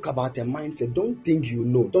when we talk about a mindset, don't think you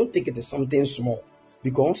know. Don't think it is something small.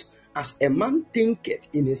 Because as a man thinketh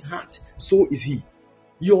in his heart, so is he.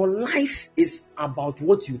 Your life is about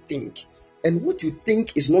what you think. And what you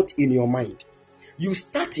think is not in your mind. You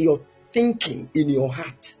start your thinking in your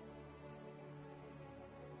heart.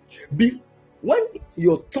 When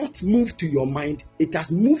your thoughts move to your mind, it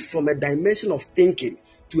has moved from a dimension of thinking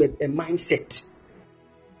to a mindset.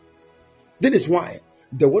 That is why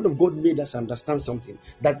the Word of God made us understand something,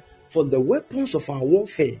 that for the weapons of our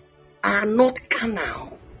warfare are not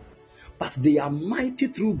carnal, but they are mighty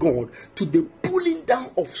through God to the pulling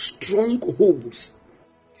down of strongholds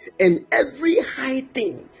and every high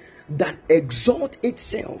thing that exalts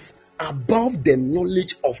itself above the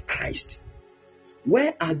knowledge of Christ.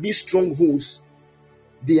 Where are these strongholds?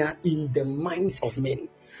 They are in the minds of men.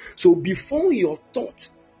 So before your thought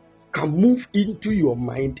can move into your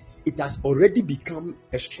mind, it has already become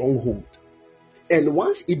a stronghold. And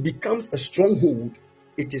once it becomes a stronghold,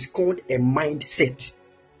 it is called a mindset.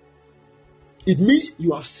 It means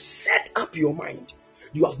you have set up your mind.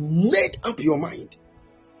 You have made up your mind.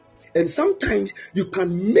 And sometimes you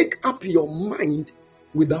can make up your mind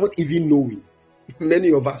without even knowing.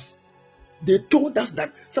 Many of us, they told us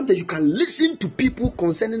that sometimes you can listen to people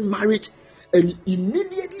concerning marriage and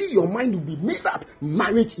immediately your mind will be made up.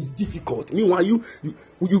 Marriage is difficult. Meanwhile, you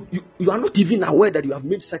are not even aware that you have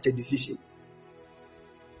made such a decision.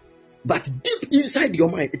 But deep inside your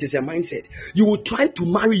mind, it is a mindset. You will try to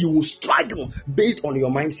marry, you will struggle based on your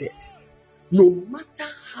mindset. No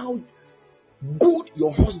matter how good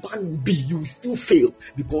your husband will be, you will still fail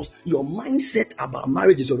because your mindset about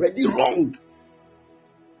marriage is already wrong.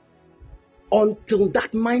 Until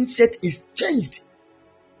that mindset is changed,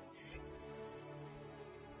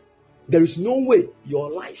 there is no way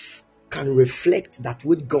your life can reflect that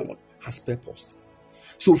which God has purposed.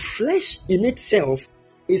 So flesh in itself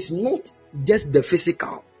is not just the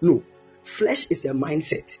physical. No, flesh is a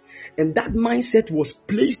mindset. And that mindset was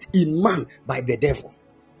placed in man by the devil.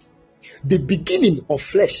 The beginning of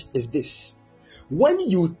flesh is this. When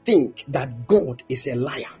you think that God is a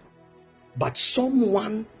liar, but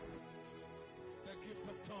someone...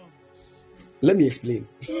 Let me explain.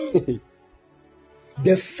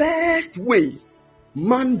 The first way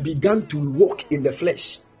man began to walk in the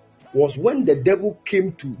flesh was when the devil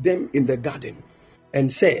came to them in the garden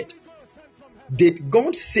and said, did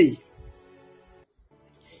God say,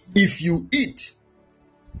 if you eat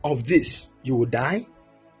of this, you will die?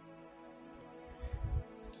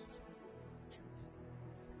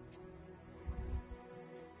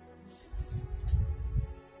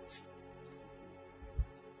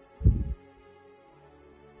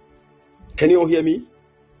 Can you all hear me?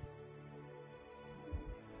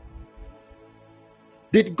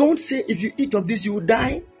 Did God say if you eat of this you will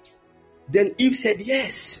die? Then Eve said,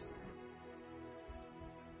 yes.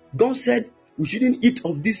 God said we shouldn't eat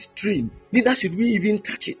of this tree, neither should we even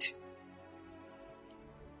touch it.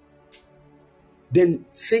 Then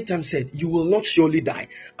Satan said, you will not surely die.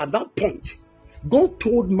 At that point, God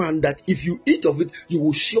told man that if you eat of it, you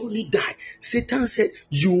will surely die. Satan said,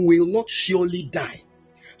 you will not surely die.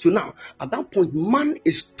 So now, at that point, man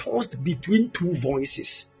is tossed between two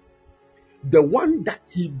voices. The one that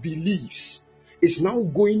he believes is now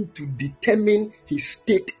going to determine his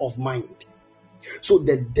state of mind. So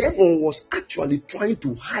the devil was actually trying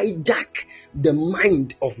to hijack the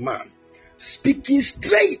mind of man, speaking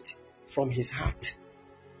straight from his heart.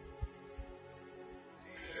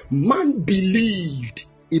 Man believed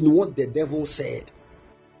in what the devil said,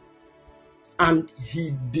 and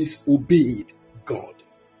he disobeyed God.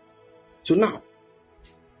 So now,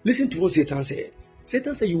 listen to what Satan said.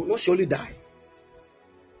 Satan said, you will not surely die.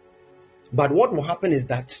 But what will happen is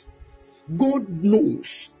that God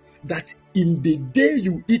knows that in the day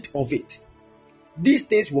you eat of it, these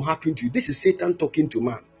things will happen to you. This is Satan talking to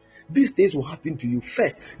man. These things will happen to you.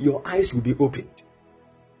 First, your eyes will be opened.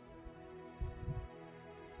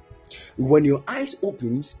 When your eyes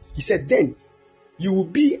opens, he said, then you will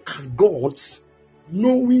be as gods,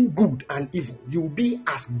 knowing good and evil. You will be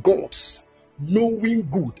as gods, knowing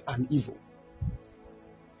good and evil.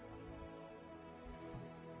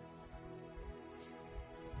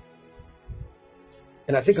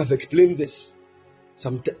 And I think I've explained this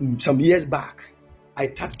some years back. I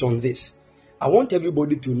touched on this. I want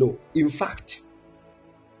everybody to know. In fact,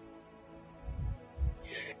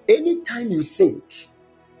 anytime you think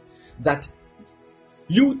that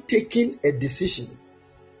you taking a decision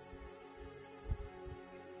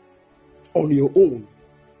on your own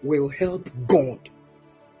will help God,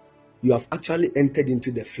 you have actually entered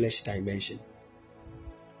into the flesh dimension.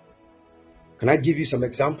 Can I give you some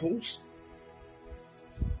examples?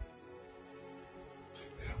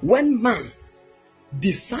 When man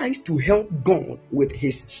decides to help God with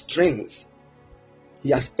his strength, he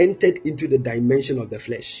has entered into the dimension of the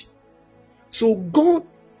flesh. So God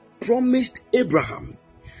promised Abraham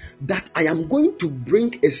that I am going to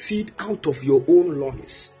bring a seed out of your own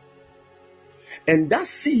loins. And that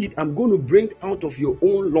seed I'm going to bring out of your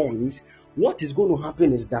own loins, what is going to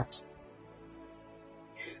happen is that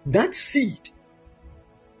seed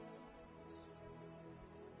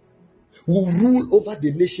will rule over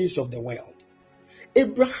the nations of the world.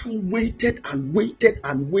 Abraham waited and waited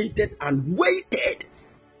and waited and waited.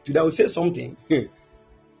 Today I will say something.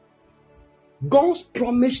 God's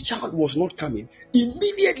promised child was not coming.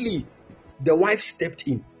 Immediately, the wife stepped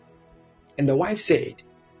in. And the wife said,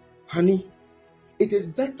 honey, it is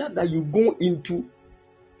better that you go into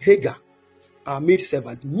Hagar, our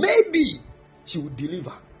maidservant. Maybe she will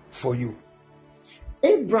deliver for you.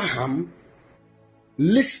 Abraham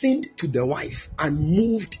listened to the wife and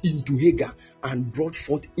moved into Hagar and brought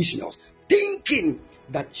forth Ishmael, thinking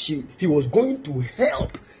that he was going to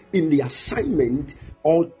help in the assignment,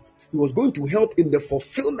 or he was going to help in the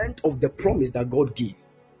fulfillment of the promise that God gave.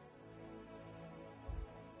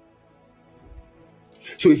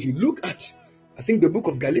 So if you look at, I think, the book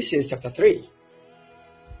of Galatians chapter 3,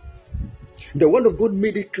 the word of God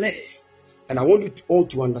made it clear, and I want you all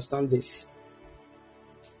to understand this.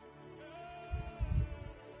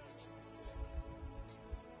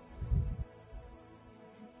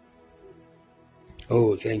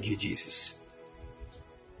 Oh, thank you, Jesus.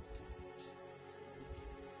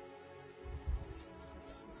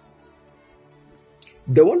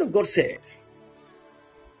 The word of God said,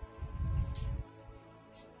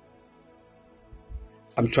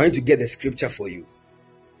 I'm trying to get the scripture for you.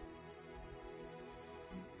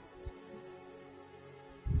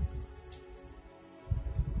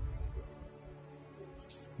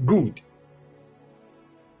 Good.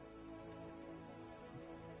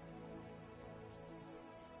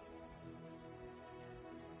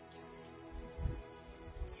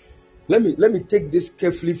 Let me take this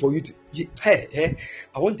carefully for you to.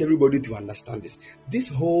 I want everybody to understand this. This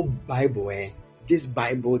whole Bible, this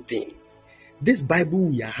Bible thing, this Bible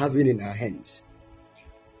we are having in our hands,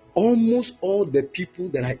 almost all the people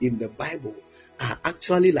that are in the Bible are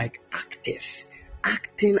actually like actors,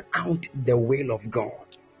 acting out the will of God.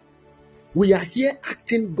 We are here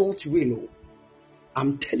acting God's will.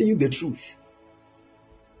 I'm telling you the truth.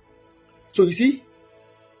 So you see,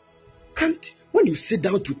 when you sit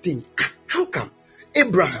down to think, how come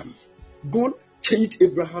Abraham, God changed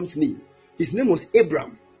Abraham's name. His name was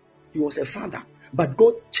Abram. He was a father, but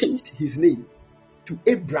God changed his name to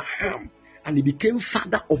Abraham, and he became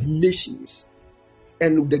father of nations.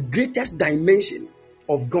 And the greatest dimension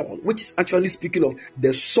of God, which is actually speaking of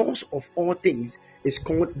the source of all things, is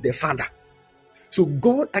called the Father. So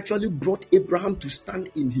God actually brought Abraham to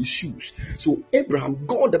stand in his shoes. So Abraham,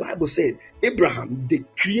 God, the Bible said, Abraham, the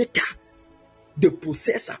creator, the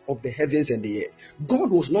possessor of the heavens and the earth. God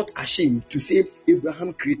was not ashamed to say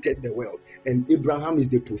Abraham created the world and Abraham is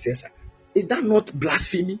the possessor. Is that not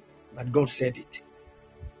blasphemy? But God said it.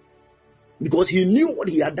 Because he knew what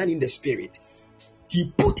he had done in the spirit.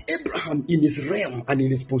 He put Abraham in his realm and in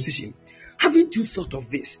his position. Haven't you thought of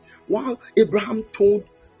this? While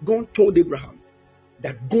God told Abraham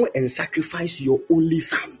that go and sacrifice your only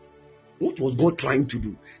son. What was God trying to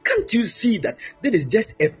do? Can't you see that that is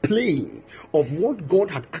just a playing of what God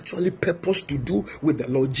had actually purposed to do with the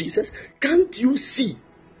Lord Jesus? Can't you see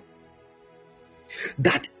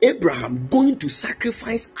that Abraham going to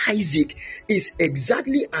sacrifice Isaac is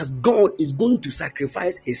exactly as God is going to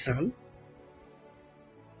sacrifice his son?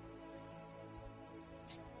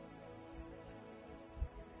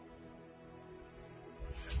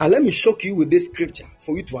 And let me shock you with this scripture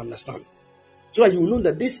for you to understand. So that you know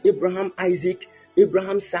that this Abraham, Isaac,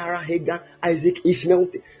 Abraham, Sarah, Hagar, Isaac, Ishmael,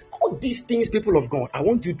 all these things, people of God, I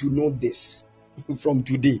want you to know this from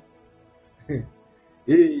today.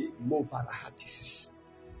 Hey,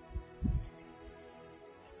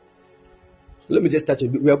 let me just touch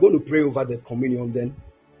it. We are going to pray over the communion then.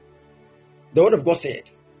 The word of God said,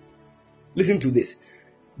 listen to this.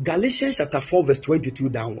 Galatians chapter 4 verse 22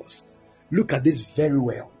 downwards. Look at this very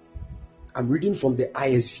well. I'm reading from the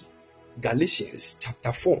ISV. Galatians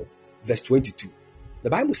chapter 4 verse 22. The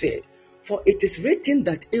Bible said, for it is written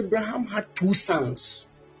that Abraham had two sons.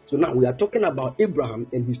 So now we are talking about Abraham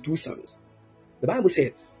and his two sons. The Bible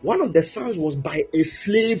said one of the sons was by a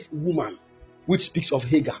slave woman, which speaks of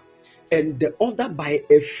Hagar, and the other by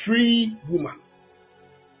a free woman.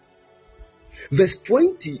 Verse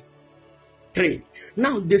 23.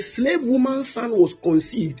 Now the slave woman's son was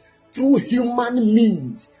conceived through human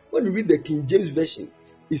means. When you read the King James Version,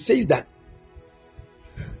 it says that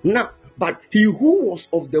now, but he who was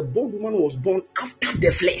of the bondwoman was born after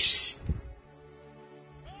the flesh.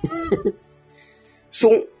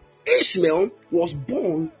 So Ishmael was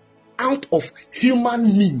born out of human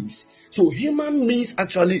means. So human means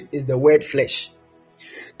actually is the word flesh.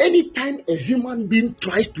 Anytime a human being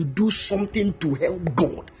tries to do something to help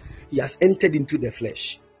God, he has entered into the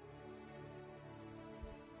flesh.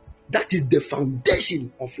 That is the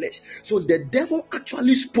foundation of flesh. So the devil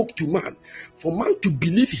actually spoke to man for man to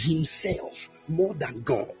believe himself more than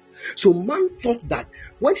God. So man thought that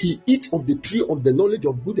when he eats of the tree of the knowledge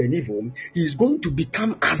of good and evil, he is going to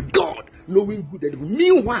become as God, knowing good and evil.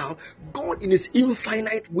 Meanwhile, God in his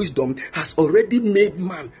infinite wisdom has already made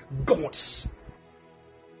man gods.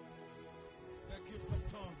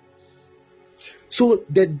 So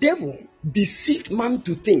the devil deceived man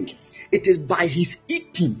to think it is by his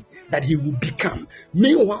eating that he will become.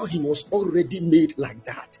 Meanwhile, he was already made like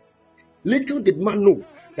that. Little did man know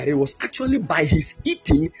that it was actually by his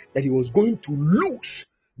eating that he was going to lose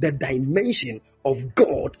the dimension of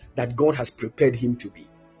God that God has prepared him to be.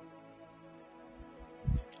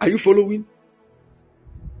 Are you following?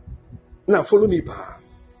 Now follow me, Pa.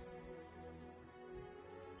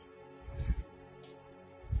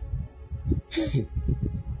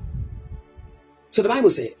 So the Bible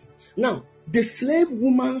said, now the slave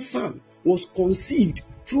woman's son was conceived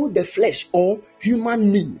through the flesh or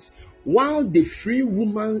human means, while the free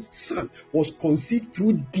woman's son was conceived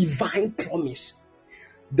through divine promise.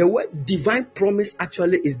 The word divine promise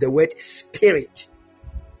actually is the word spirit.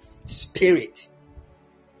 Spirit.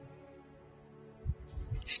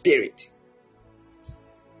 Spirit.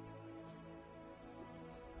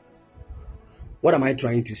 What am I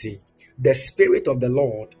trying to say? The Spirit of the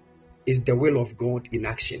Lord is the will of God in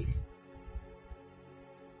action.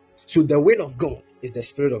 So the will of God is the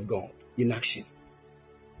Spirit of God in action.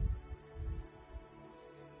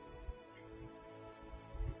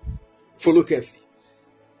 Follow carefully.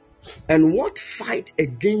 And what fight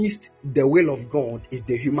against the will of God is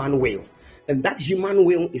the human will. And that human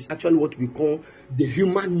will is actually what we call the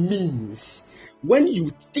human means. When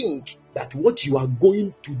you think that what you are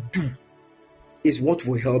going to do is what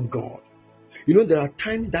will help God. You know, there are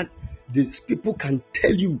times that these people can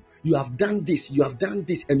tell you, you have done this,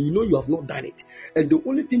 and you know you have not done it. And the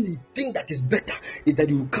only thing you think that is better is that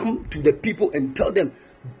you come to the people and tell them,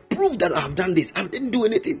 prove that I have done this. I didn't do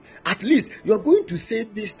anything. At least you are going to say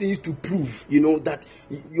these things to prove, that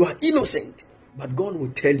you are innocent. But God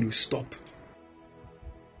will tell you, stop.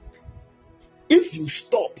 If you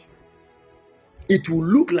stop, it will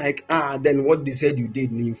look like, then what they said you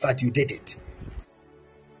did, in fact, you did it.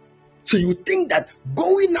 So you think that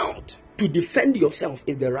going out to defend yourself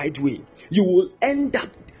is the right way, you will end up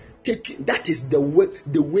taking that is the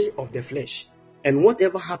way of the flesh. And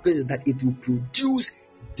whatever happens is that it will produce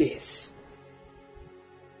death.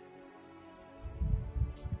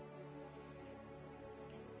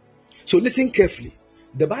 So listen carefully.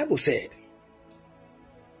 The Bible said,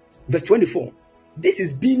 verse 24, this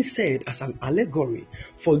is being said as an allegory,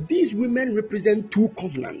 for these women represent two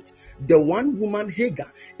covenants. The one woman,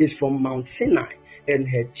 Hagar, is from Mount Sinai, and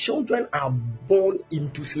her children are born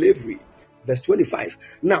into slavery. Verse 25.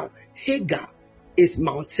 Now, Hagar is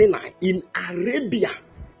Mount Sinai in Arabia.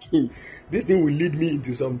 This thing will lead me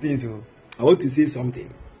into some things. So I want to say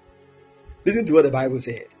something. Listen to what the Bible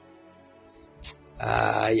said.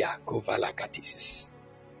 I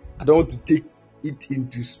don't want to take it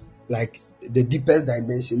into like the deepest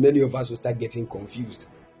dimension. Many of us will start getting confused.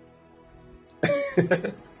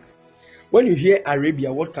 When you hear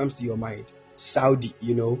Arabia, what comes to your mind? Saudi,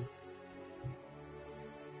 you know.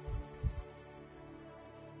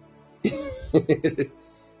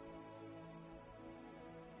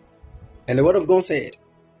 And the word of God said,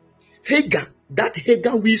 Hagar, that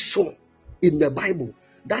Hagar we saw in the Bible,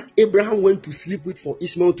 that Abraham went to sleep with for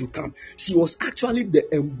Ishmael to come, she was actually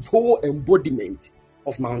the whole embodiment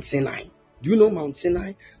of Mount Sinai. Do you know Mount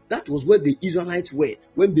Sinai? That was where the Israelites were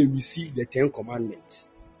when they received the 10 Commandments.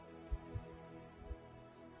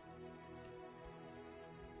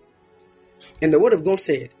 And the word of God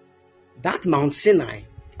said that Mount Sinai,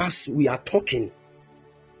 as we are talking,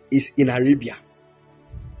 is in Arabia.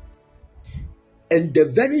 And the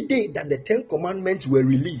very day that the 10 Commandments were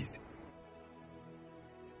released,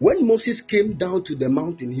 when Moses came down to the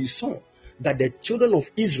mountain, he saw that the children of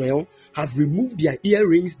Israel have removed their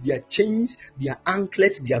earrings, their chains, their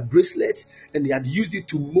anklets, their bracelets, and they had used it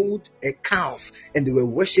to mold a calf, and they were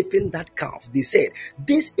worshipping that calf. They said,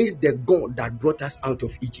 this is the God that brought us out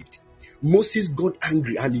of Egypt. Moses got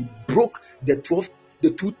angry and he broke the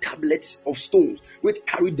 2 tablets of stones which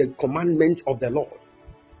carried the commandments of the Lord.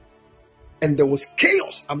 And there was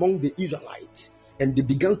chaos among the Israelites, and they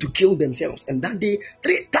began to kill themselves. And that day,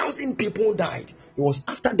 3,000 people died. It was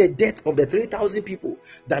after the death of the 3,000 people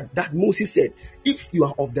that Moses said, if you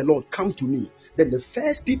are of the Lord, come to me. Then the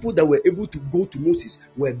first people that were able to go to Moses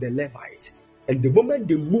were the Levites. And the moment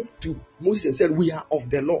they moved to Moses and said, we are of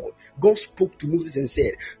the Lord, God spoke to Moses and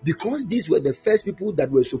said, because these were the first people that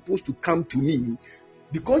were supposed to come to me,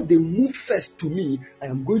 because they moved first to me, I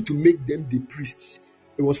am going to make them the priests.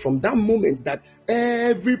 It was from that moment that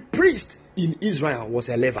every priest in Israel was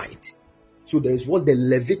a Levite. So there is what the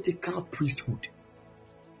Levitical priesthood.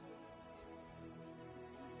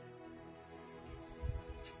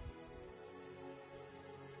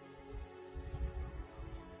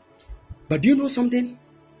 But do you know something?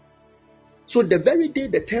 So the very day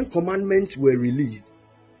the 10 Commandments were released,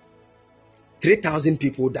 3,000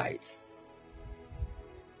 people died.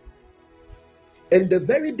 And the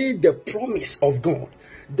very day the promise of God,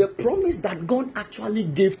 the promise that God actually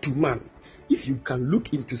gave to man, if you can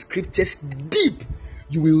look into scriptures deep,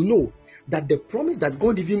 you will know that the promise that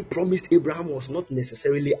God even promised Abraham was not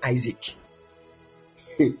necessarily Isaac.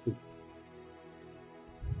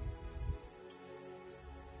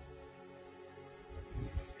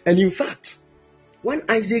 And in fact, when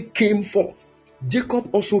Isaac came forth, Jacob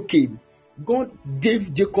also came. God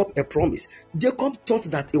gave Jacob a promise. Jacob thought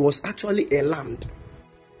that it was actually a land.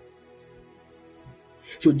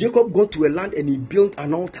 So Jacob got to a land and he built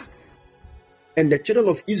an altar. And the children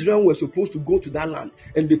of Israel were supposed to go to that land.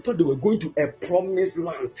 And they thought they were going to a promised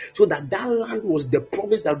land. So that land was the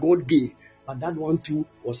promise that God gave. But that one too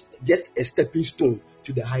was just a stepping stone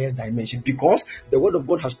to the highest dimension. Because the word of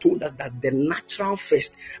God has told us that the natural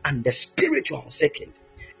first and the spiritual second.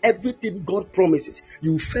 Everything God promises,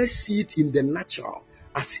 you first see it in the natural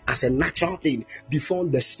as a natural thing before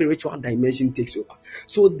the spiritual dimension takes over.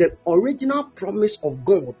 So the original promise of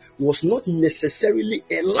God was not necessarily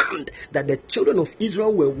a land that the children of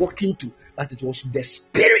Israel were walking to, but it was the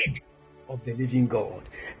Spirit of the living God.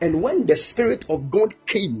 And when the Spirit of God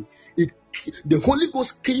came, the Holy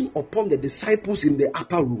Ghost came upon the disciples in the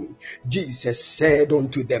upper room. Jesus said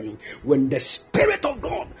unto them, when the Spirit of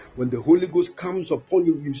God, when the Holy Ghost comes upon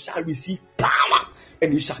you, you shall receive power,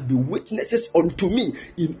 and you shall be witnesses unto me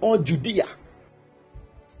in all Judea.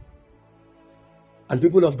 And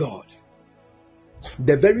people of God,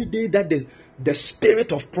 the very day that the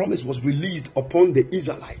Spirit of promise was released upon the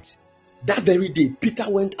Israelites, that very day Peter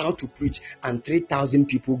went out to preach and 3,000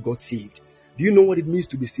 people got saved. Do you know what it means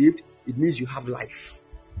to be saved? It means you have life.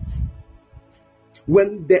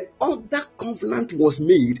 When the other covenant was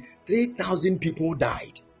made, 3,000 people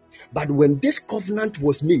died. But when this covenant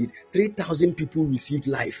was made, 3,000 people received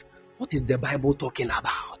life. What is the Bible talking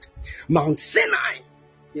about? Mount Sinai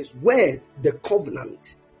is where the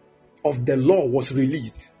covenant of the law was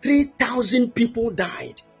released. 3,000 people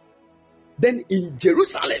died. Then in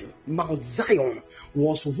Jerusalem, Mount Zion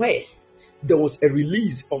was where there was a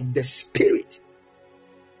release of the Spirit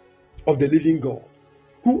of the living God,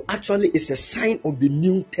 who actually is a sign of the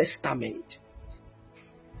New Testament.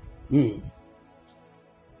 And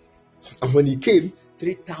when he came,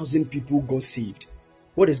 3,000 people got saved.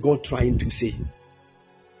 What is God trying to say?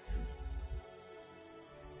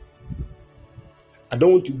 I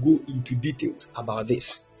don't want to go into details about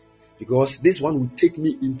this, because this one will take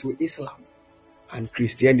me into Islam and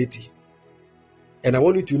Christianity. And I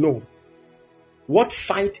want you to know, what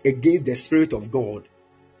fight against the Spirit of God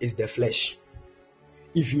is the flesh.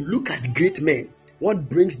 If you look at great men, what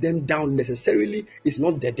brings them down necessarily is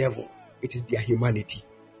not the devil, it is their humanity.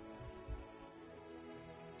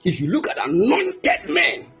 If you look at anointed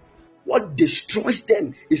men, what destroys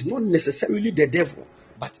them is not necessarily the devil,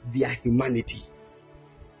 but their humanity.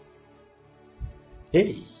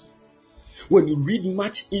 Hey, when you read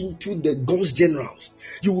much into the God's generals,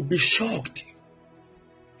 you will be shocked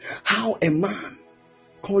how a man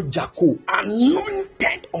called Jacob,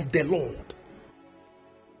 anointed of the Lord,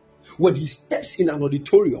 when he steps in an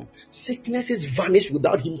auditorium, sicknesses vanish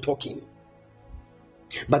without him talking.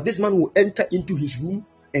 But this man will enter into his room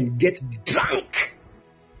and get drunk.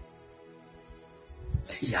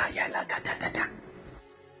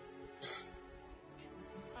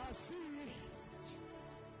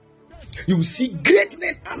 You see great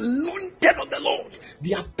men anointed of the Lord.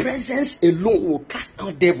 Their presence alone will cast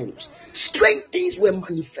out devils. Strange things were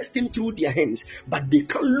manifesting through their hands, but they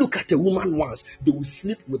can't look at a woman once. They will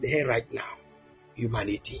sleep with her right now.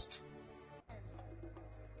 Humanity.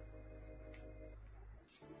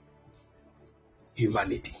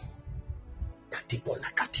 Humanity.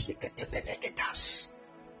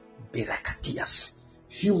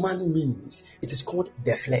 Human means it is called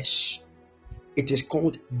the flesh. It is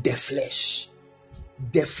called the flesh.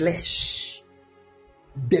 The flesh.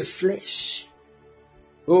 The flesh.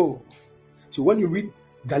 Oh, so when you read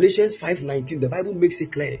Galatians 5:19, the Bible makes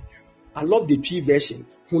it clear. I love the P version.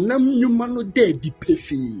 The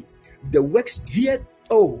works here.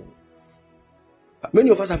 Oh,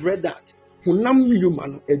 many of us have read that. You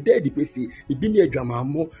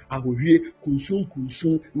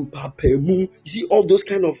see all those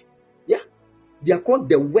kind of, they are called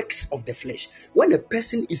the works of the flesh. When a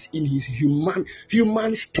person is in his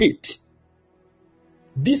human state,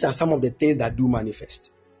 these are some of the things that do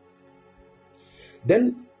manifest.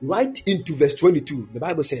 Then right into verse 22, the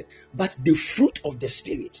Bible said, but the fruit of the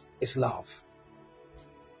Spirit is love.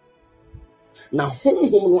 Now,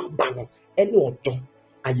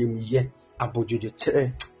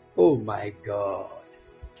 oh my God.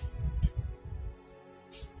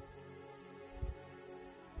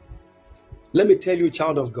 Let me tell you,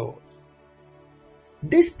 child of God,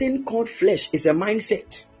 this thing called flesh is a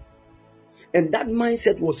mindset. And that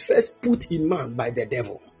mindset was first put in man by the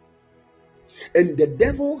devil. And the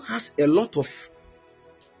devil has a lot of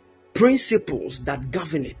principles that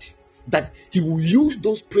govern it, that he will use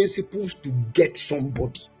those principles to get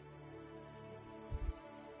somebody.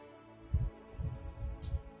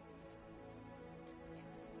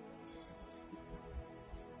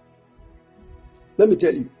 Let me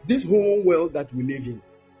tell you, this whole world that we live in,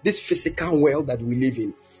 this physical world that we live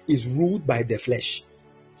in, is ruled by the flesh.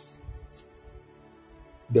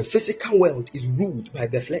 The physical world is ruled by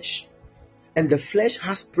the flesh. And the flesh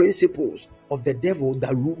has principles of the devil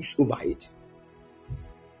that rules over it.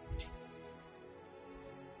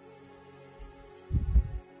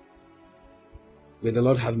 May the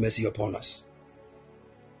Lord have mercy upon us.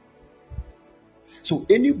 So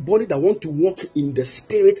anybody that wants to walk in the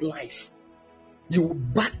spirit life, you will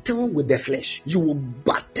battle with the flesh. You will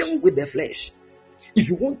battle with the flesh if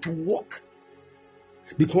you want to walk.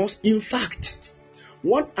 Because in fact,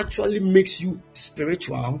 what actually makes you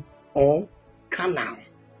spiritual or carnal?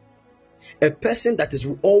 A person that is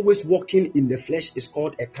always walking in the flesh is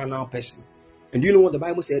called a carnal person. And do you know what the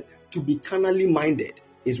Bible said? To be carnally minded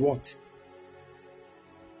is what?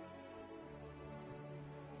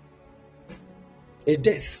 It's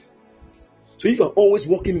death. So if you are always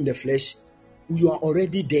walking in the flesh, you are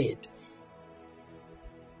already dead.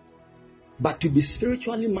 But to be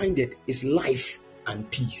spiritually minded is life and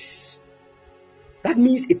peace. That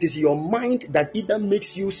means it is your mind that either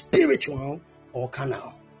makes you spiritual or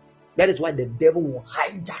carnal. That is why the devil will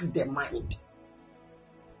hijack the mind.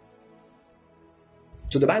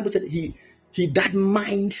 So the Bible said he that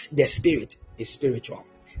minds the spirit is spiritual,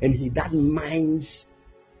 and he that minds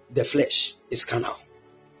the flesh is carnal.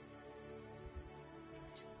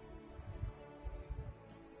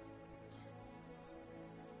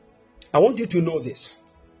 I want you to know this.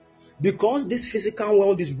 Because this physical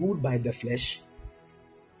world is ruled by the flesh,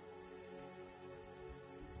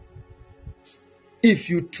 if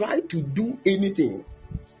you try to do anything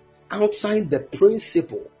outside the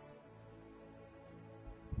principle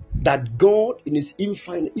that God in His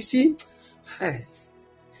infinite, you see,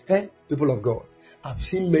 people of God, I've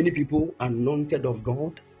seen many people anointed of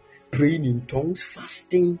God, praying in tongues,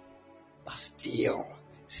 fasting, but still,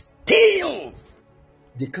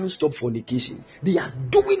 they can't stop fornication. They are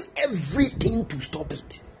doing everything to stop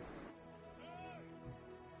it.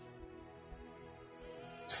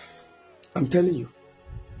 I'm telling you.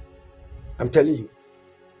 And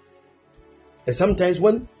sometimes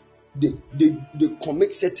when they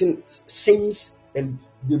commit certain sins and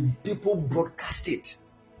the people broadcast it,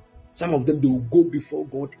 some of them, they will go before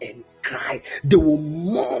God and cry. They will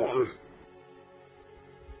mourn.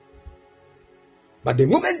 But the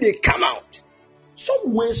moment they come out,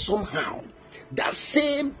 some way, somehow, that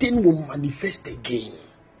same thing will manifest again.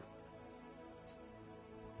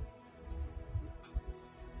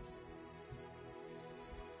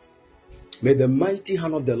 May the mighty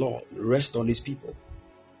hand of the Lord rest on His people.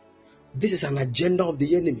 This is an agenda of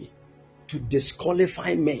the enemy to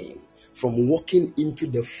disqualify men from walking into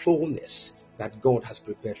the fullness that God has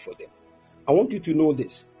prepared for them. I want you to know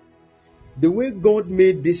this. The way God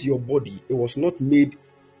made this your body, it was not made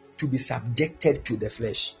to be subjected to the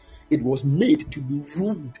flesh. It was made to be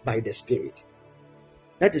ruled by the Spirit.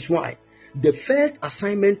 That is why the first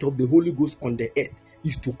assignment of the Holy Ghost on the earth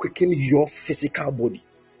is to quicken your physical body.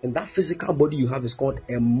 And that physical body you have is called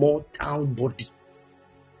a mortal body.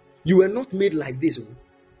 You were not made like this.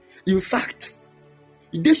 In fact,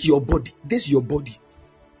 this your body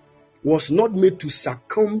was not made to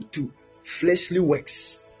succumb to fleshly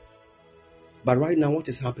works. But right now, what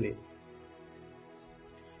is happening?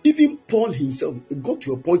 Even Paul himself, it got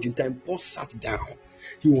to a point in time, Paul sat down.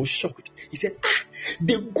 He was shocked. He said,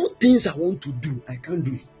 the good things I want to do, I can't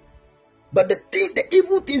do. But the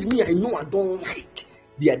evil things I know I don't like.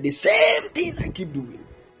 They are the same things I keep doing.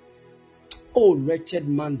 Oh, wretched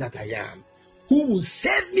man that I am, who will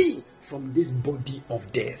save me from this body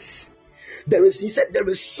of death? He said, there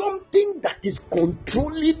is something that is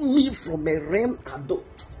controlling me from a realm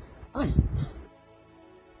adult.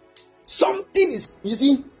 Something is, you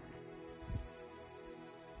see,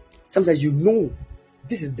 sometimes you know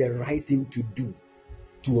this is the right thing to do,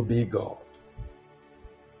 to obey God.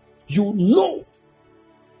 You know.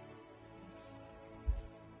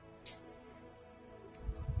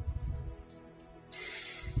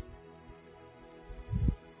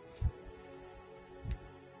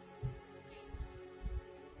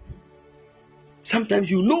 Sometimes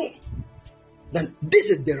you know that this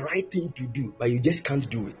is the right thing to do, but you just can't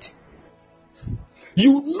do it.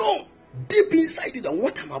 You know deep inside you that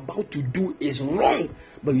what I'm about to do is wrong,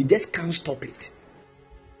 but you just can't stop it.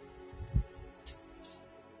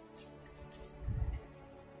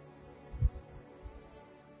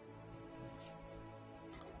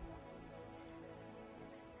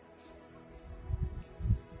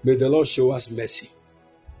 May the Lord show us mercy.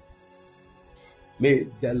 May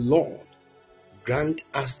the Lord grant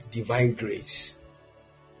us divine grace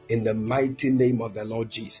in the mighty name of the Lord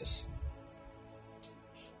Jesus.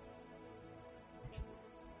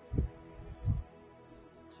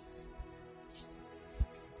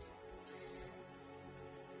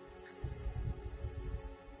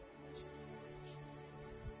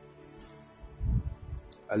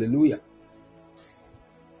 Hallelujah.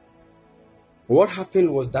 What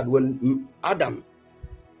happened was that when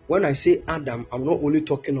I say Adam, I'm not only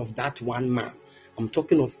talking of that one man. I'm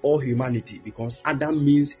talking of all humanity, because Adam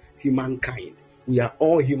means humankind. We are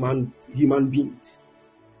all human beings.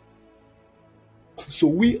 So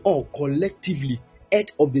we all collectively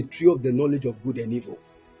ate of the tree of the knowledge of good and evil.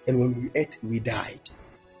 And when we ate, we died.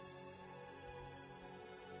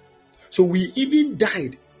 So we even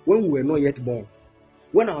died when we were not yet born.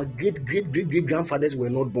 When our great grandfathers were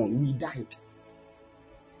not born, we died.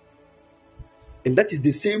 And that is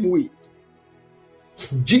the same way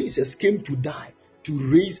Jesus came to die,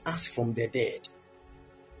 to raise us from the dead.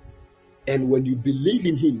 And when you believe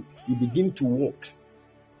in Him, you begin to walk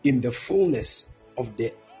in the fullness of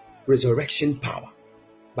the resurrection power.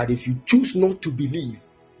 But if you choose not to believe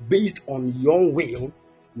based on your will,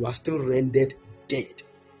 you are still rendered dead.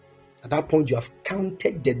 At that point, you have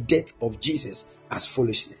counted the death of Jesus as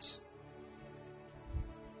foolishness.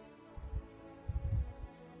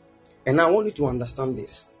 And I want you to understand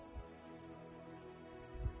this.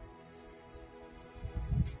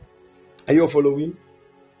 Are you following?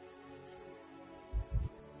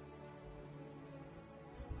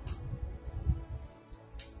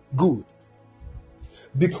 Good.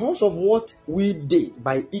 Because of what we did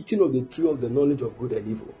by eating of the tree of the knowledge of good and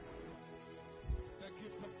evil.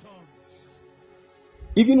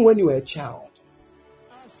 Even when you were a child,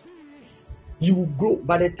 you will grow.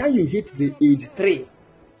 By the time you hit the age 3,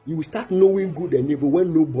 you will start knowing good and evil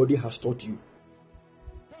when nobody has taught you.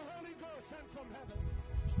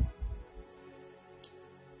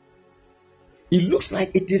 It looks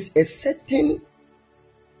like it is a certain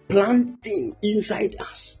plant thing inside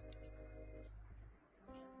us.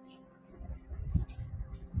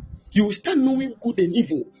 You will start knowing good and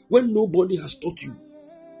evil when nobody has taught you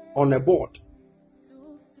on a board.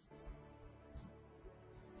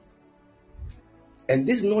 And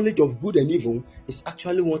this knowledge of good and evil is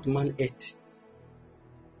actually what man ate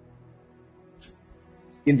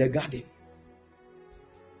in the garden.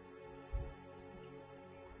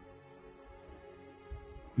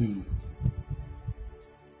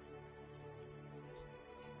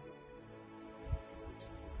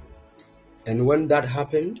 And when that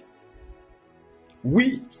happened,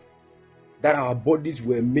 that our bodies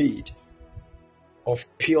were made of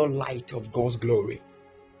pure light of God's glory,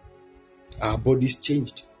 our bodies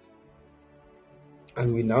changed.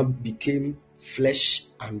 And we now became flesh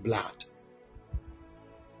and blood.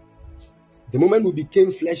 The moment we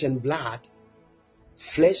became flesh and blood,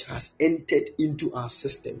 flesh has entered into our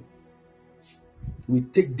system. We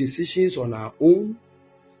take decisions on our own.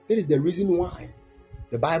 That is the reason why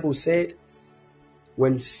the Bible said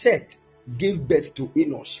when Seth gave birth to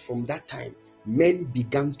Enos, from that time, men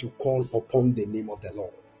began to call upon the name of the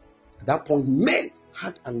Lord. At that point, men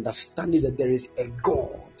had understanding that there is a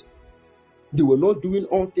God. They were not doing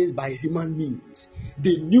all things by human means.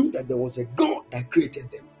 They knew that there was a God that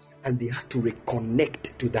created them, and they had to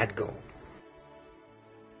reconnect to that God.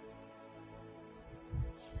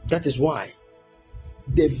 That is why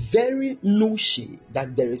the very notion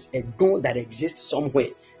that there is a God that exists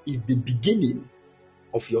somewhere is the beginning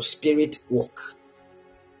of your spirit walk.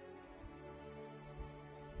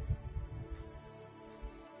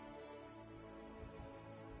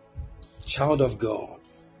 Child of God,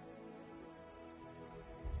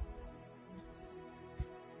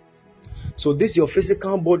 so this your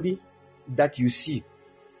physical body that you see,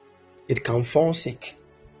 it can fall sick,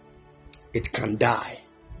 it can die.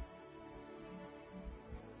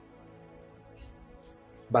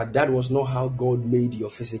 But that was not how God made your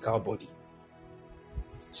physical body.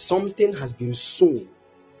 Something has been sown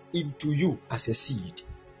into you as a seed,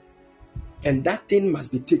 and that thing must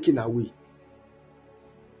be taken away.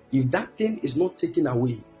 If that thing is not taken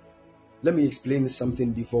away, let me explain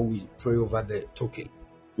something before we pray over the token.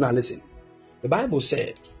 Now listen, the Bible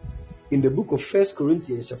said in the book of 1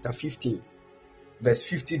 Corinthians chapter 15, verse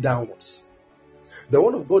 50 downwards, the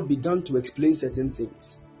word of God began to explain certain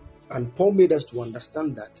things. And Paul made us to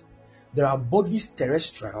understand that there are bodies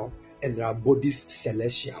terrestrial and there are bodies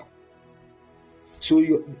celestial. So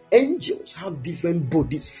your angels have different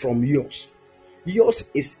bodies from yours. Yours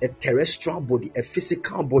is a terrestrial body, a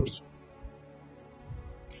physical body.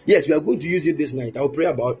 Yes, we are going to use it this night. I'll pray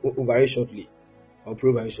about over it shortly. I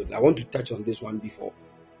want to touch on this one before.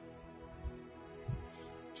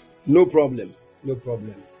 No problem.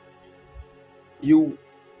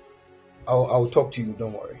 I'll talk to you.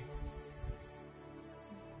 Don't worry.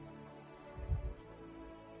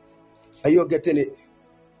 Are you getting it?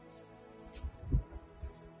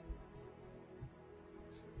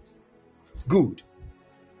 Good.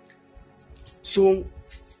 So,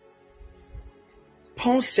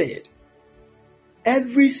 Paul said,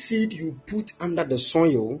 every seed you put under the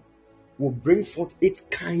soil will bring forth its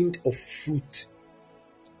kind of fruit.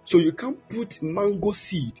 So you can't put mango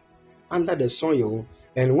seed under the soil,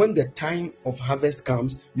 and when the time of harvest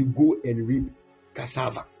comes, you go and reap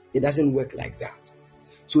cassava. It doesn't work like that.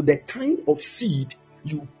 So the kind of seed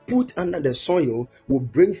you put under the soil will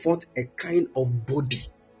bring forth a kind of body.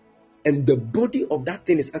 And the body of that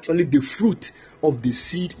thing is actually the fruit of the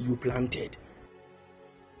seed you planted.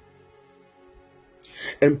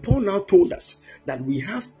 And Paul now told us that we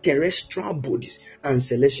have terrestrial bodies and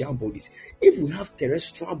celestial bodies. If we have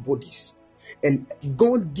terrestrial bodies and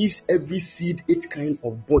God gives every seed its kind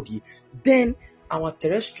of body, then our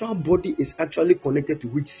terrestrial body is actually connected to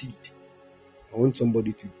which seed? I want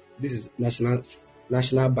somebody to, this is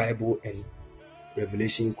National Bible and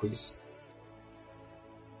Revelation quiz.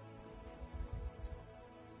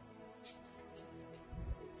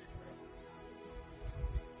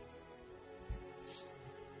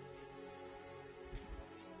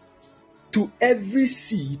 To every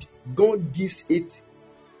seed, God gives it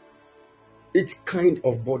its kind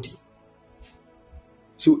of body.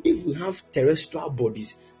 So if we have terrestrial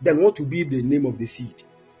bodies, then what will be the name of the seed?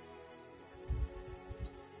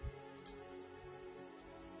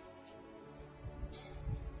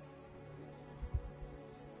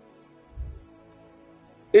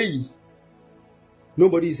 Hey,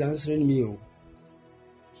 nobody is answering me. Oh.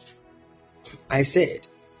 I said,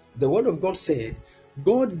 the word of God said,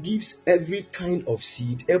 God gives every kind of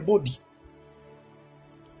seed a body.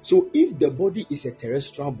 So if the body is a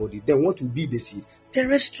terrestrial body, then what will be the seed?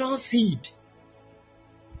 Terrestrial seed.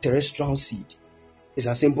 Terrestrial seed. It's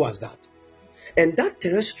as simple as that. And that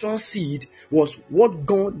terrestrial seed was what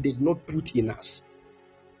God did not put in us.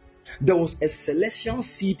 There was a celestial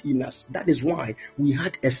seed in us. That is why we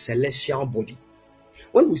had a celestial body.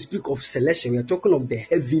 When we speak of celestial, we are talking of the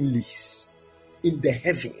heavenlies, in the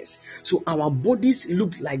heavens. So our bodies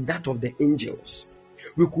looked like that of the angels.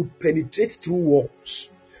 We could penetrate through walls.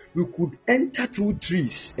 We could enter through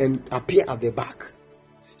trees and appear at the back.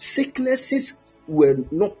 Sicknesses were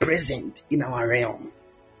not present in our realm.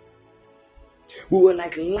 We were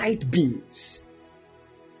like light beings.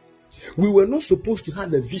 We were not supposed to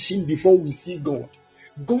have a vision before we see God.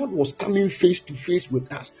 God was coming face to face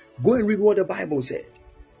with us. Go and read what the Bible said.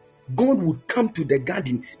 God would come to the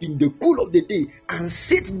garden in the cool of the day and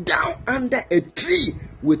sit down under a tree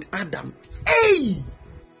with Adam. Hey!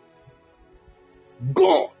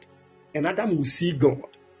 God! And Adam will see God.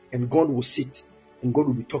 And God will sit. And God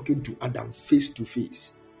will be talking to Adam face to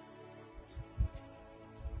face.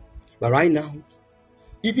 But right now,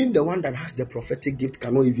 even the one that has the prophetic gift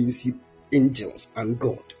cannot even see angels and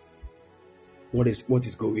God. What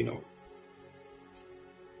is going on?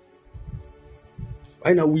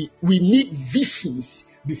 Right now, we need visions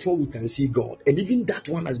before we can see God. And even that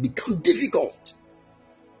one has become difficult.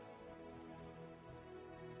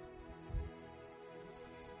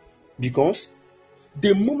 Because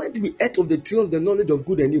the moment we ate of the tree of the knowledge of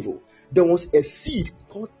good and evil, there was a seed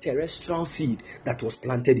called terrestrial seed that was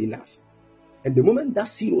planted in us. And the moment that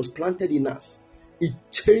seed was planted in us, it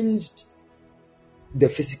changed the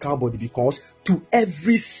physical body, because to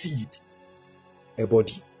every seed, a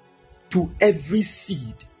body. To every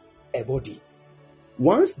seed, a body.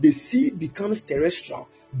 Once the seed becomes terrestrial,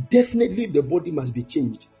 definitely the body must be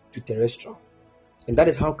changed to terrestrial. And that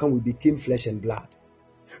is how come we became flesh and blood.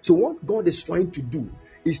 So what God is trying to do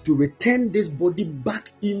is to return this body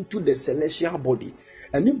back into the celestial body.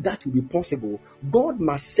 And if that will be possible, God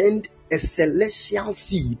must send a celestial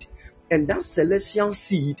seed. And that celestial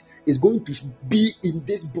seed is going to be in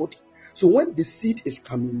this body. So when the seed is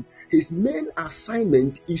coming, his main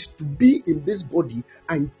assignment is to be in this body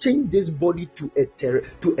and change this body to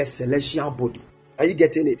a celestial body. Are you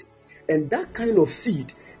getting it? And that kind of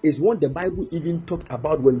seed is what the Bible even talked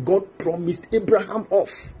about when God promised Abraham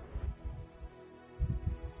of.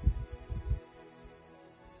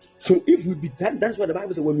 So if we be that's what the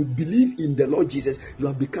Bible says, when we believe in the Lord Jesus, you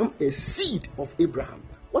have become a seed of Abraham.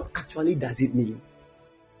 What actually does it mean?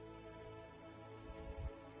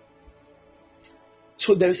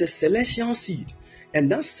 So there is a celestial seed,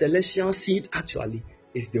 and that celestial seed actually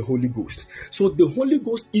is the Holy Ghost. So the Holy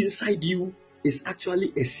Ghost inside you is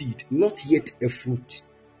actually a seed, not yet a fruit.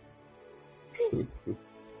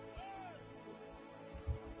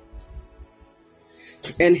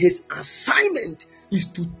 And his assignment is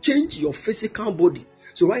to change your physical body.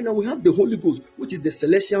 So right now we have the Holy Ghost, which is the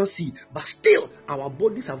celestial seed, but still our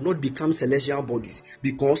bodies have not become celestial bodies,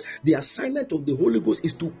 because the assignment of the Holy Ghost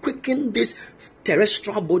is to quicken this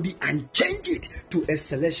terrestrial body and change it to a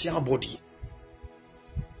celestial body.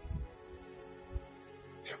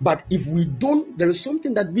 But if we don't, there is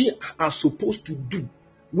something that we are supposed to do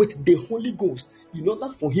with the Holy Ghost in order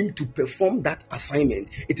for him to perform that assignment.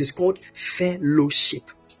 It is called fellowship.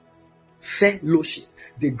 Fellowship.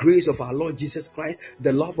 The grace of our Lord Jesus Christ,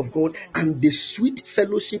 the love of God, and the sweet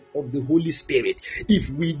fellowship of the Holy Spirit. If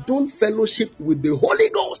we don't fellowship with the Holy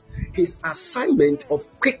Ghost, his assignment of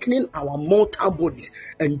quickening our mortal bodies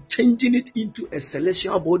and changing it into a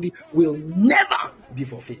celestial body will never be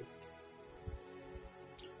fulfilled.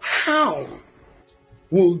 How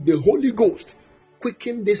will the Holy Ghost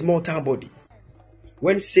quicken this mortal body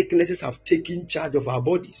when sicknesses have taken charge of our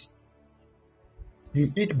bodies? You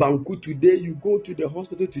eat banku today, you go to the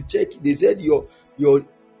hospital to check. They said your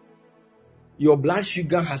blood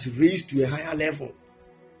sugar has raised to a higher level.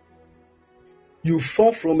 You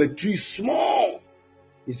fall from a tree small.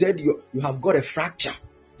 He said you have got a fracture.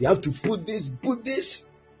 You have to put this.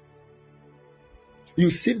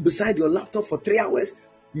 You sit beside your laptop for 3 hours.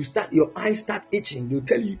 Your eyes start itching. They'll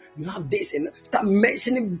tell you you have this and start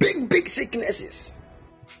mentioning big sicknesses.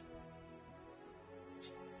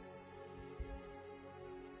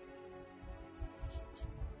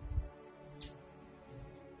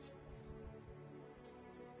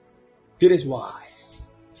 That is why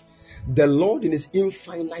the Lord in his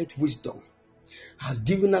infinite wisdom has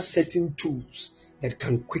given us certain tools that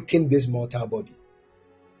can quicken this mortal body.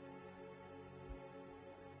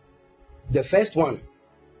 The first one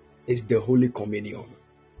is the Holy Communion.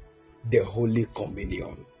 The Holy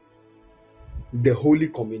Communion. The Holy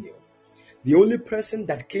Communion. The only person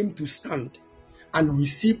that came to stand and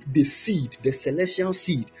received the seed, the celestial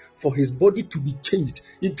seed, for his body to be changed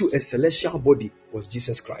into a celestial body was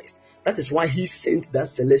Jesus Christ. That is why he sent that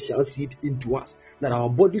celestial seed into us, that our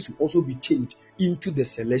bodies will also be changed into the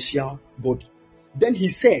celestial body. Then he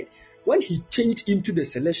said, when he changed into the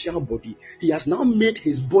celestial body, he has now made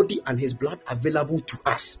his body and his blood available to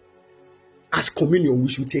us. As communion, we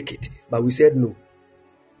should take it. But we said no.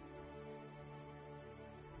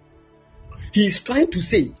 He is trying to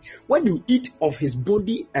say, when you eat of his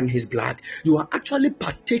body and his blood, you are actually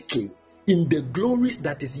partaking in the glories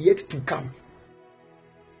that is yet to come.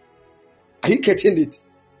 Are you getting it?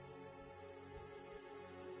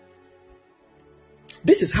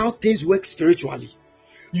 This is how things work spiritually.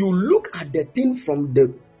 You look at the thing from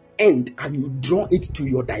the end and you draw it to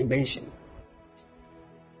your dimension.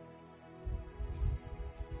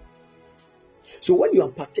 So when you are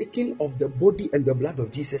partaking of the body and the blood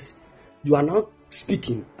of Jesus, you are now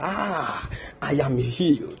speaking, I am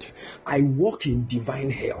healed. I walk in divine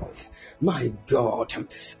health. My God,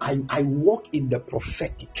 I walk in the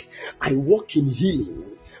prophetic. I walk in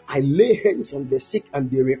healing. I lay hands on the sick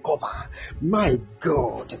and they recover. My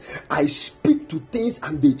God, I speak to things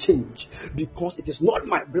and they change, because it is not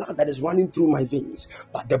my blood that is running through my veins,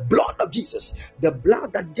 but the blood of Jesus, the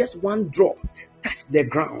blood that just one drop touched the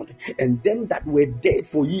ground, and them that were dead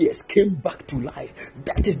for years came back to life.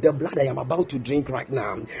 That is the blood I am about to drink right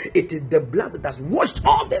now. It is the blood that has washed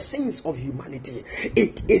all the sins of humanity.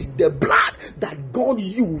 It is the blood that God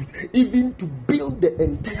used even to build the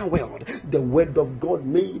entire world. The word of God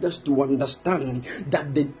made us to understand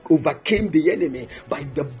that they overcame the enemy by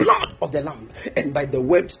the blood of the Lamb and by the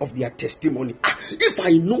words of their testimony. If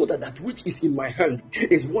I know that which is in my hand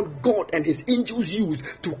is what God and his angels used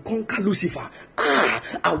to conquer Lucifer,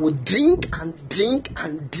 I will drink and drink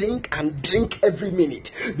and drink and drink every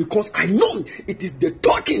minute, because I know it is the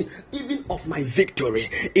token even of my victory.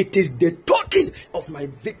 It is the token of my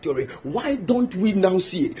victory. Why don't we now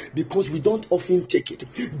see it? Because we don't often take it.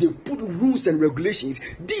 They put rules and regulations.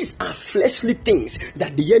 These are fleshly things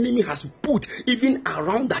that the enemy has put even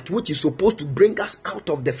around that which is supposed to bring us out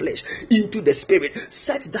of the flesh into the spirit,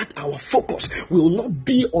 such that our focus will not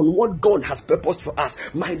be on what God has purposed for us.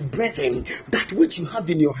 My brethren, that which you have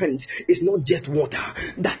in your hands is not just water.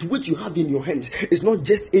 That which you have in your hands is not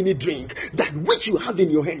just any drink. That which you have in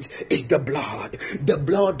your hands is the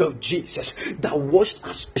blood of Jesus that washed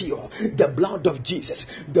us pure. The blood of Jesus.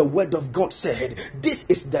 The word of God said, this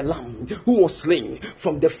is the Lamb who was slain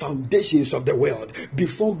from the foundations of the world.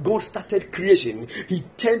 Before God started creation, he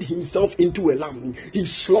turned himself into a lamb. He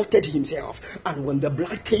slaughtered himself, and when the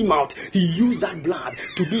blood came out, he used that blood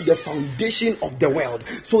to be the foundation of the world.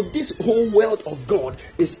 So this whole world of God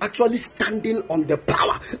is actually standing on the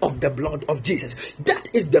power of the blood of Jesus. That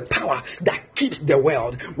is the power that keeps the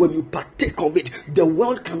world. When you partake of it, the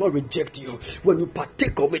world cannot reject you. When you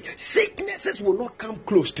partake of it, sicknesses will not come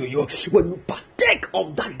close to you. When you partake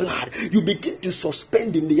of that blood, you begin to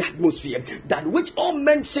suspend in the atmosphere that which all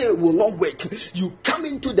men say will not work. You come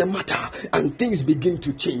into the matter and things begin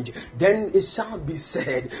to change. Then it shall be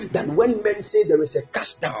said that when men say there is a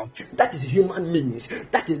cast down, that is human means,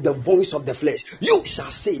 that is the voice of the flesh. You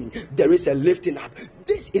shall say there is a lifting up.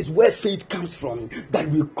 This is where faith comes from, that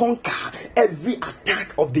we conquer every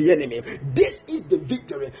attack of the enemy. This is the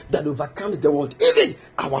victory that overcomes the world, even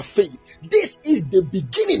our faith. This is the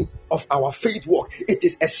beginning of our faith walk. It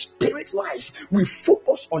is a spirit life. We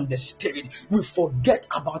focus on the spirit. We forget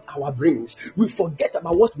about our brains. We forget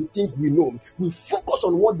about what we think we know. We focus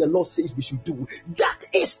on what the Lord says we should do. That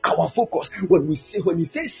is our focus. When he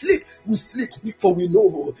says sleep, we sleep. For we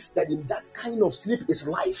know that in that kind of sleep is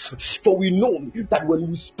life. For we know that when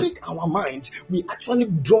we speak our minds, we actually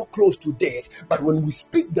draw close to death. But when we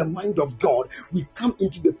speak the mind of God, we come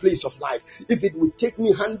into the place of life. If it would take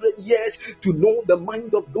me 100 years to know the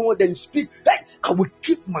mind of God and speak, I will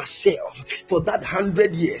keep myself for that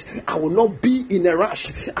 100 years. I will not be in a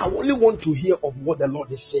rush. I only want to hear of what the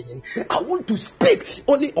Lord is saying. I want to speak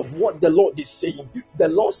only of what the Lord is saying. The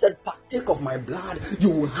Lord said, partake of my blood, you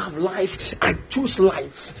will have life. I choose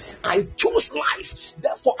life. I choose life.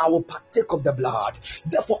 Therefore, I will partake of the blood.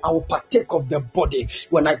 Therefore, I will partake of the body.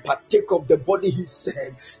 When I partake of the body, he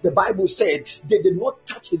said, the Bible said, they did not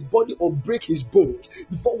touch his body or break his bones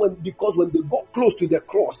because when they got close to the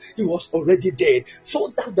cross, he was already dead.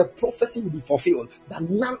 So that the prophecy will be fulfilled, that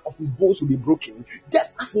none of his bones will be broken.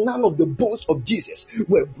 Just as none of the bones of Jesus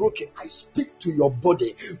were broken, I speak to your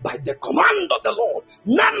body by the command of the Lord.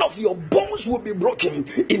 None of of your bones will be broken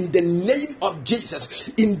in the name of Jesus.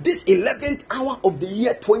 In this 11th hour of the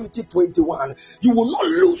year 2021, you will not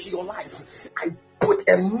lose your life. I put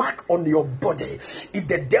a mark on your body. If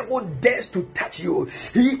the devil dares to touch you,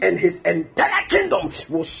 he and his entire kingdom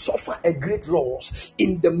will suffer a great loss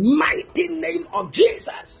in the mighty name of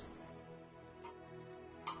Jesus.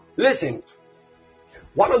 Listen,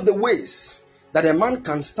 one of the ways that a man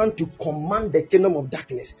can stand to command the kingdom of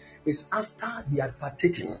darkness is after he had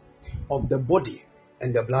partaken of the body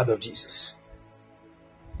and the blood of Jesus.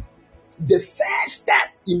 The first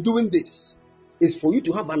step in doing this is for you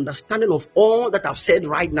to have understanding of all that I've said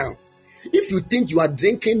right now. If you think you are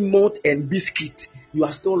drinking malt and biscuit, you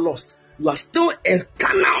are still lost. You are still a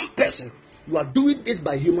carnal person. You are doing this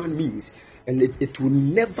by human means, and it will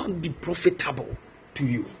never be profitable to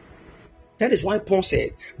you. That is why Paul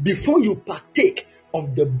said, before you partake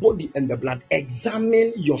of the body and the blood,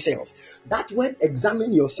 examine yourself. That word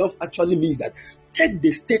examine yourself actually means that check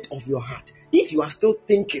the state of your heart. If you are still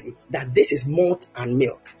thinking that this is malt and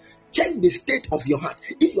milk, check the state of your heart.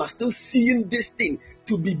 If you are still seeing this thing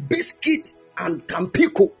to be biscuit and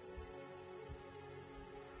campiko,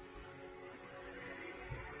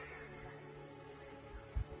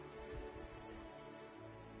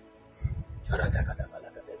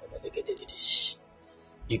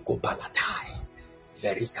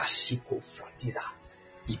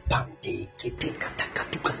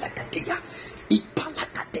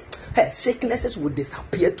 sicknesses will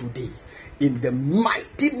disappear today in the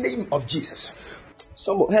mighty name of Jesus.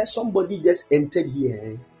 Somebody just entered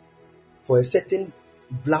here for a certain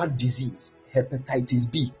blood disease, hepatitis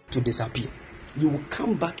B, to disappear. You will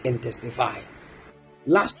come back and testify.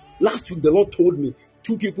 Last week, the Lord told me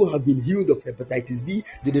 2 people have been healed of hepatitis B.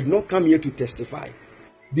 They did not come here to testify.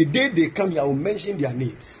 The day they come here, I will mention their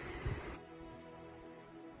names.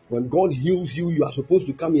 When God heals you, you are supposed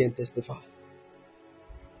to come here and testify.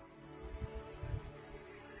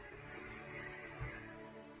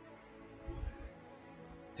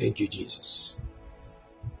 Thank you, Jesus.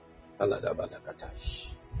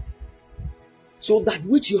 So that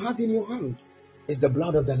which you have in your hand is the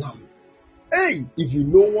blood of the Lamb. Hey, if you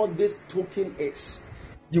know what this token is,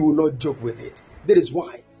 you will not joke with it. That is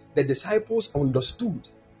why the disciples understood.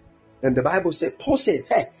 And the Bible said, Paul said,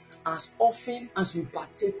 hey, as often as you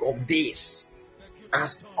partake of this,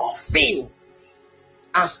 as often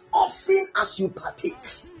as you partake,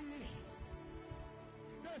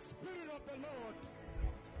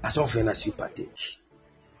 as often as you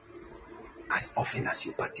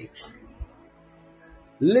partake,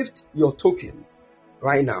 lift your token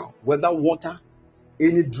right now. Whether water,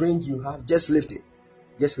 any drink you have, just lift it.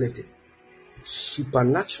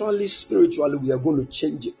 Supernaturally, spiritually, we are going to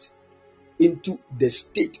change it into the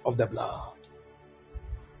state of the blood.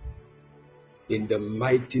 In the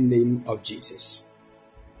mighty name of Jesus.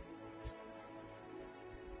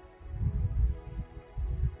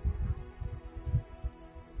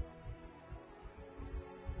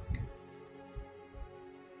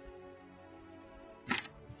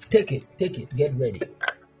 Take it, get ready.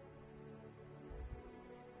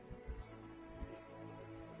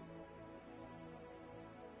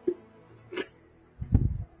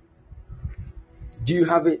 Do you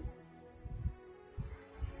have it?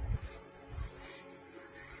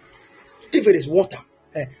 If it is water,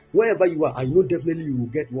 wherever you are, I know definitely you will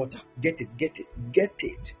get water. Get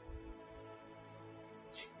it.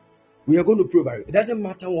 We are going to prove it. It doesn't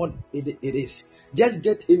matter what it is. Just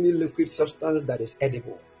get any liquid substance that is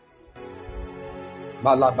edible.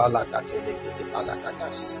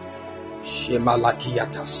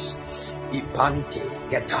 Shemalakiatas Ipante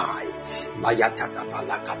Getai Mayataka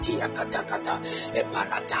Balakatia Katakata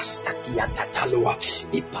Eparatas Takia Tatalua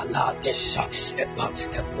Ipalatesa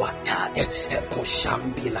Epawata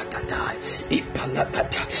Eposhambila Katai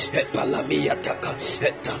Ipalakata Epalamiataka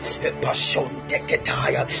Epashon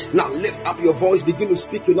Teketaya. Now lift up your voice, begin to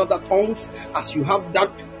speak in other tongues as you have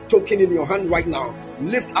that token in your hand right now.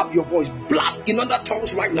 Lift up your voice, blast in other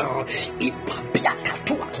tongues right now.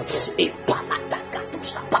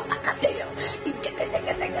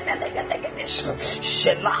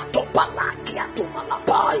 Shelato palakia to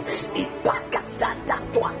malapai ipakatata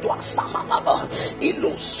tua samalava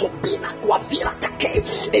ilo sobina kwa vira take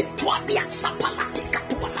etwabia sapalatika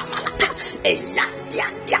tu na malaka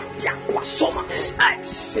eyatia kwa soma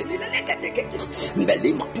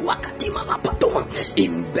mbelima tua katima na patoma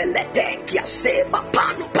imbelete kia seba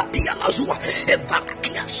pano katia lazua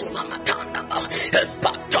evarakia sona matanda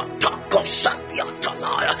patata kosambia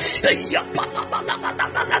talaya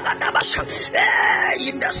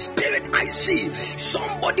in the spirit I see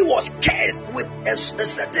somebody was cursed with a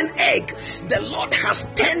certain egg. The Lord has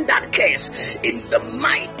turned that case in the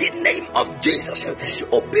mighty name of Jesus.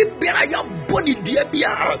 Obibera ya boni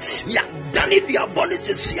diabia ya dani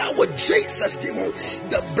diabolisis here with Jesus demon.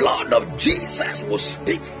 The blood of Jesus will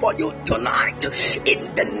speak for you tonight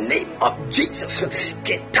in the name of Jesus.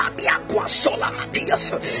 Ketabia kwasola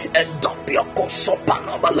matias endopio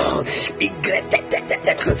kosopanobalo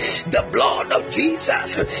igretetetet. The blood of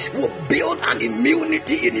Jesus will build an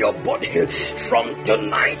immunity in your body. From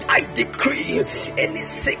tonight, I decree any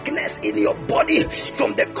sickness in your body,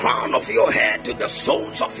 from the crown of your head to the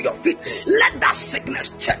soles of your feet, let that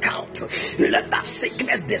sickness check out. Let that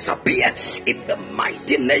sickness disappear in the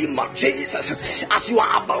mighty name of Jesus. As you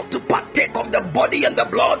are about to partake of the body and the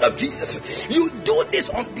blood of Jesus, you do this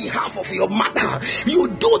on behalf of your mother. You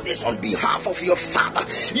do this on behalf of your father.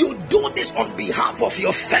 You do this on behalf of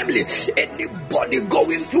your family. Anybody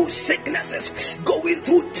going through sicknesses, going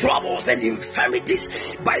through troubles and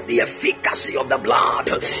infirmities, by the efficacy of the blood,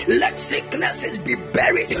 let sicknesses be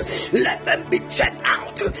buried. Let them be checked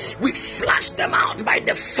out. We flush them out by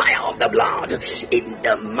the fire of the blood in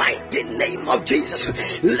the mighty name of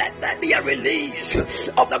Jesus. Let there be a release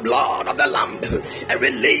of the blood of the Lamb, a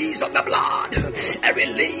release of the blood, a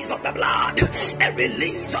release of the blood, a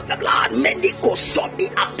release of the blood. Many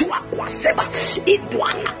kosobi atua kwaseba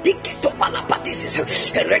idwana tiketo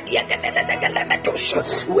palapatisis regia de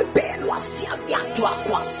metos we belwa siavia tua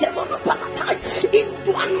kwaselo palatai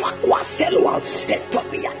indwanwa kwaselwa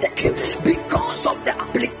etopiatek. Because of the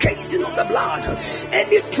application of the blood,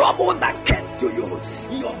 any trouble that came to you,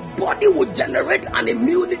 your body will generate an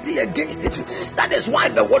immunity against it. That is why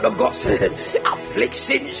the word of God said,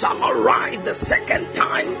 affliction shall not rise the second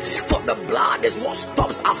time, for the blood is what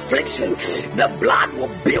stops affliction. The blood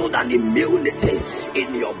will build an immunity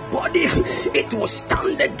in your body. It will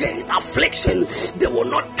stand against affliction. They will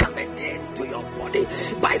not come again to your body.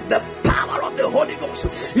 By the power of the Holy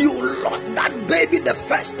Ghost, you lost that baby the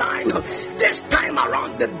first time. This time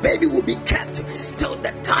around, the baby will be kept till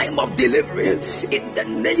the time of delivery. In the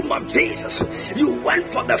name of Jesus, you went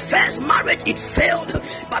for the first marriage, it failed,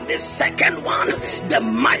 but the second one, the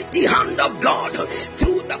mighty hand of God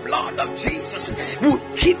through the blood of Jesus will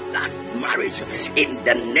keep that marriage in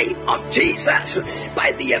the name of Jesus.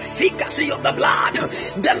 By the efficacy of the blood,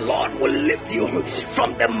 the Lord will lift you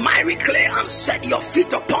from the miry clay and set your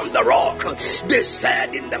feet upon the rock. They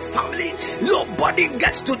said in the family, nobody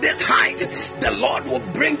gets to this height. The Lord will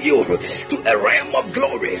bring you to a realm of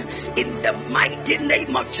glory in the mighty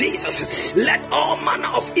name of Jesus. Let all manner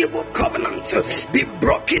of evil covenants be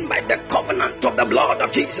broken by the covenant of the blood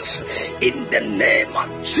of Jesus in the name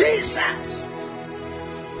of Jesus.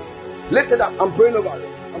 Lift it up. I'm praying over it.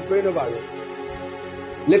 I'm praying over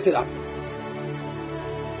it. Lift it up.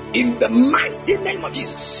 In the mighty name of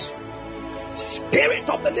Jesus. Spirit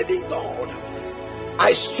of the living God,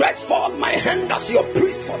 I stretch forth my hand as your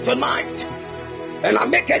priest for tonight, and I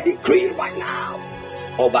make a decree right now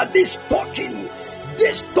over this token.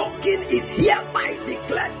 This token is hereby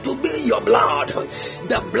declared to be your blood,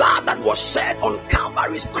 the blood that was shed on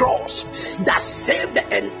Calvary's cross that saved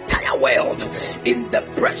the entire world. In the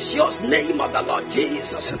precious name of the Lord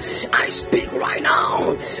Jesus, I speak right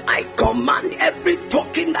now. I command every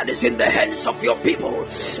token that is in the hands of your people.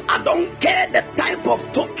 I don't care the type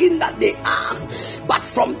of token that they are, but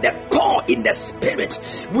from the core in the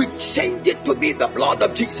spirit, we change it to be the blood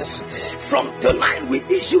of Jesus. From tonight, we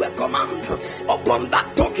issue a command upon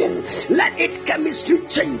that token. Let its chemistry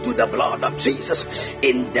change to the blood of Jesus.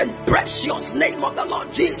 In the precious name of the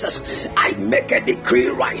Lord Jesus, I make a decree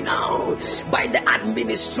right now, by the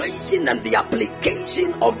administration and the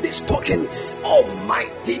application of this token,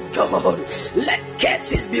 Almighty God, let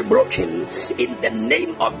curses be broken in the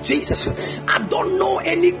name of Jesus. I don't know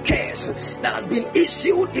any curse that has been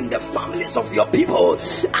issued in the families of your people.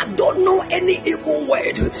 I don't know any evil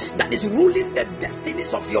word that is ruling the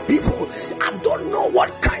destinies of your people. I don't know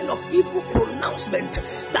what kind of evil pronouncement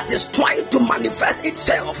that is trying to manifest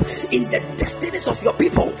itself in the destinies of your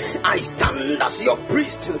people. I stand as your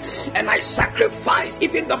priest and I sacrifice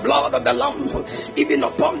even the blood of the Lamb, even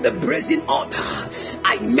upon the brazen altar.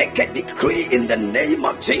 I make a decree in the name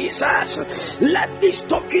of Jesus. Let this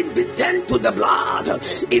token be turned to the blood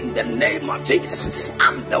in the name of Jesus.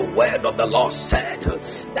 And the word word of the Lord said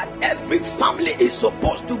that every family is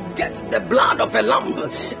supposed to get the blood of a lamb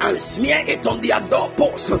and smear it on their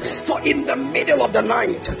doorpost. For in the middle of the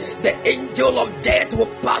night, the angel of death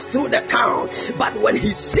will pass through the town. But when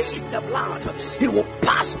he sees the blood, he will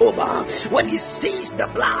pass over. When he sees the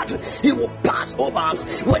blood, he will pass over.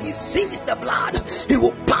 When he sees the blood, he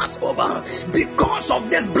will pass over. Because of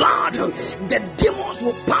this blood, the demons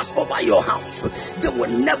will pass over your house. They will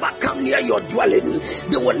never come near your dwelling.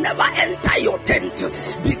 They will never enter your tent.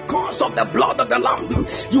 Because of the blood of the Lamb,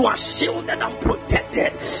 you are shielded and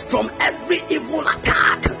protected from every evil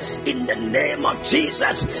attack. In the name of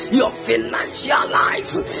Jesus, your financial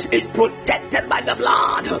life is protected by the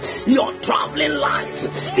blood. Your traveling life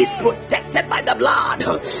is protected by the blood.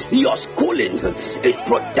 Your schooling is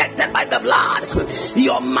protected by the blood.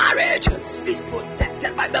 Your marriage is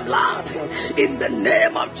protected by the blood. In the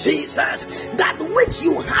name of Jesus, that which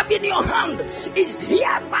you have in your hand is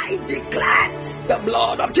hereby declared the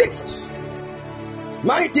blood of Jesus.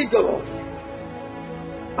 Mighty God,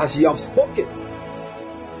 as you have spoken,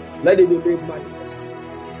 let it be made manifest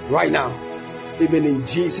right now, even in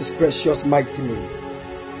Jesus' precious mighty name.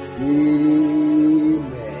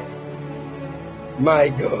 Amen. My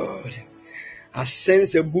God, I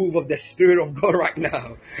sense a move of the Spirit of God right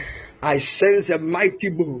now. I sense a mighty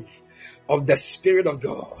move of the Spirit of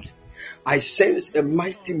God. I sense a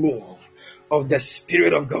mighty move of the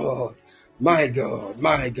Spirit of God. My God,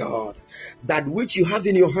 my God. That which you have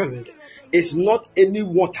in your hand is not any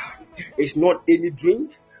water, it's not any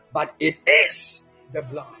drink, but it is the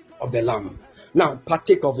blood of the Lamb. Now,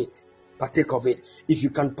 partake of it. Partake of it. If you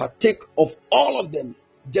can partake of all of them,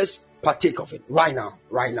 just partake of it right now,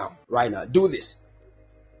 right now, right now. Do this.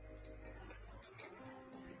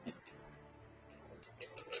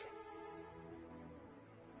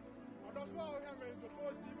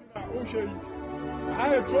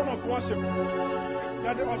 I a throne of worship.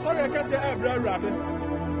 That the authority can say every rather.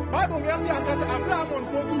 Bible me ati asase Abraham on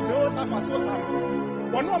for good Jehoshaphat was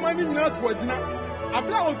am. One no man ni na to agina.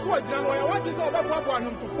 Abraham to agina no ya wadi so obebo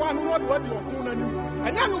anum to fo anu no de okun na nim.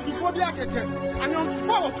 Anya no to fo bi akeke. Anum to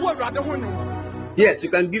fo to awrade ho nim. Yes, you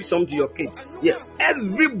can give some to your kids. Yes,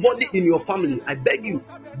 everybody in your family, I beg you,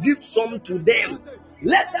 give some to them.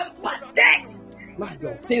 Let them partake. My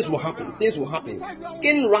God, things will happen. Things will happen.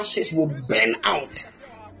 Skin rashes will burn out.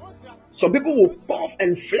 Some people will cough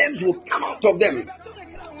and flames will come out of them.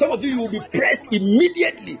 Some of you will be pressed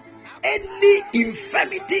immediately. Any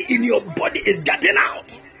infirmity in your body is getting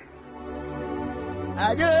out.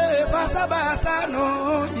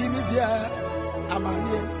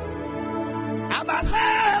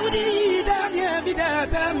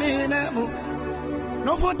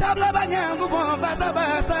 No for tabla banyangu bata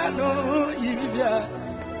basa no yivia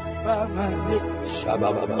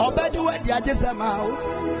Obadua dia jesamao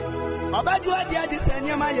Obadua dia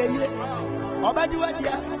disanyama yeye Obadua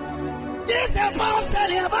dia jesamao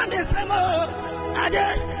stari abane samo ade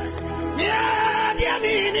ya dia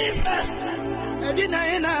minifa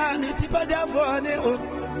edina ina mitipada fone o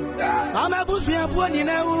amabusu ya fone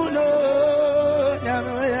na uno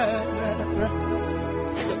ya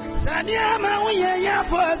Sadiama uye ya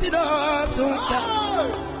fosido sunta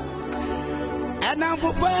and I'm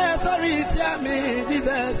for sorry tell me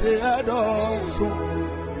Jesus adosu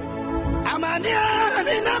Amania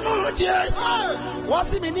minamutia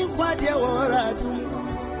wasi mini kwadia woradu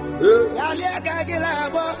Yali agagila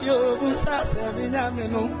bo yo busa semina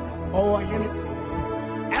minu owanyene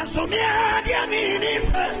Asumia dia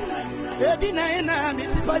minifa edina ina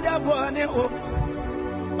mitifaja fone o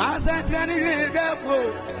Masa chani gafo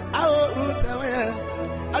awo unsewe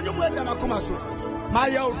ajumweda makomaso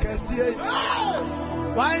maya okesie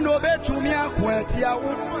why no betumi akwati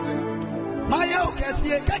awo maya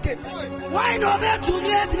okesie kake why no betumi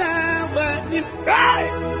edna wani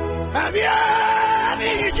abia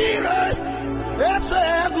mi jiro eso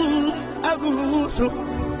agu so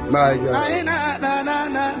my God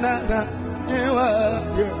na ewa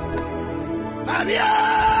abia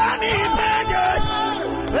mi pejo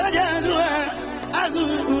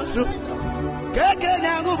agusu keke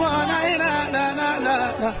nyangu bona ina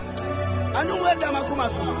anu weda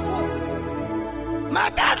makumaso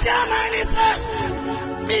makati amanisa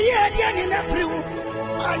miye ni na friwu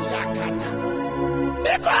ayakata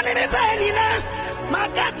bekoni mebeni na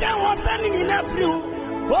makati wosani ni na friwu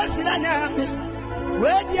woshira nyambe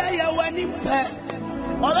wedi ya wani mpe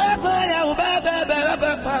obeko ya ubebe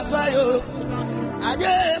fasayo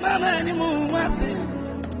aje mama ni muwasi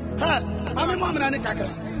ha Mami mama ni kakra.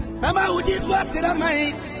 Mama udi swatira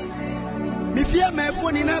mai. Mi fie me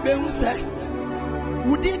foni na be unse.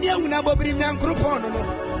 Udi ni una bobri nyankropono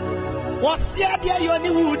no. Wasia dia yoni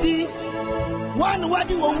wudi. One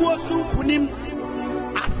wadi wo wosu kunim.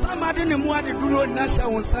 Asamade ne muade duro na sha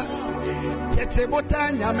wonsa. Tete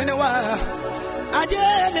bota nyamene wa. Aje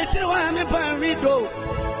metri wa me parido.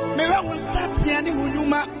 Me wa wonsa tia ni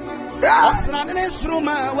wunyuma. Osrane ne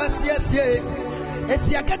sruma wasiesie.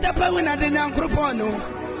 Esi akata pa wina de nyankropon no.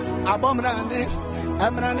 Abomrane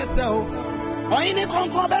amrane seho. Oyini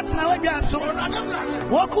konko betra wadwa so.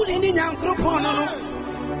 Wokudi ni nyankropon no.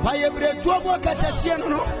 Paye bretu obo katachie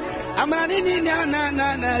no. Amrane ni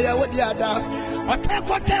na ya wodi ada.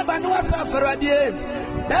 Otekote ba no asafaradie.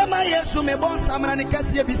 Dama Yesu me bon samrane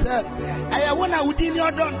kase bisa. Aya wona udini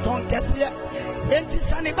odon ton kase. Enti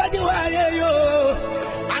sane baje wa yo.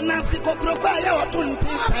 Anasi kokrokwa ya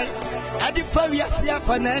otuntintai. Adi fawi asia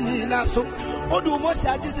fanani naso. Odu mo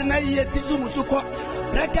shaji na yeti zumusuko.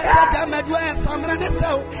 Rekata jamadu ya samrane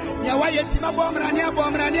sao. Nya wa yeti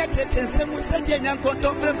mabomrani chetense musaje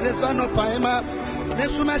nyankoto frefreso no paema.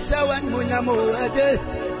 Mesuma shawa nyamo ade.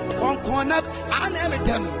 Konkona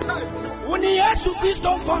anemetem. Uni Yesu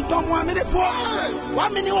Kristo konto muamini fo.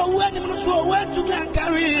 Wamini wa uwe ni mnusu uwe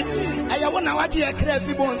tumiankari. Aya wana waji ya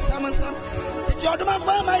krefi bon samansa. Tijoduma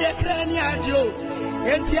mama ya kreni ajo.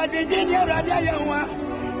 Enti ya dendeni ya radia ya wa.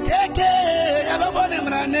 Keke ya babone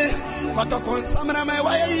mrane. Koto konsamra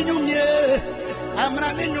maiwaya inyumye.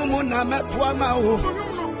 Amrane nyumu na metuwa mao.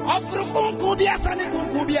 Ofru kunkubia sani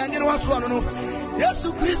kunkubia ngini wasuwa no.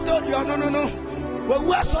 Yesu Kristo diyo no.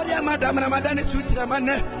 Wawa sori ya madani sutira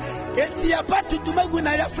mane. Enti ya patu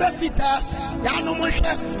tumeguna ya frefita. Ya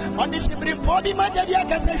numushe. Ondishibri fobi majabi ya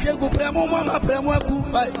kaseshe kupremu mama premu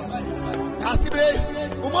kufai. Asibre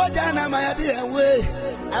umoja na mayadi ewe.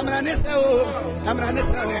 Amranesa o.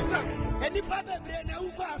 Eni pabe brene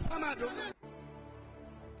uko asamado.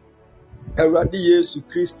 Eradi Yesu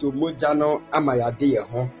Kristo moja no amayade ye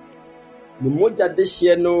ho. Ni moja de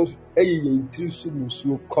hye no eyi yentri su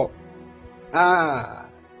musuo ko.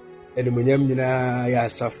 Eni munyam nyina ya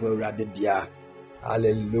safo erade dia.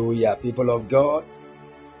 Hallelujah, people of God.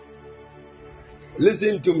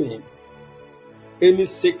 Listen to me. Any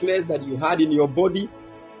sickness that you had in your body,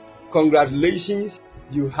 congratulations,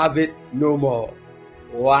 you have it no more.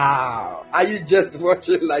 Wow. Are you just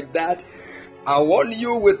watching like that? I want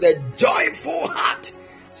you with a joyful heart.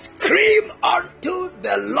 Scream unto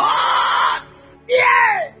the Lord.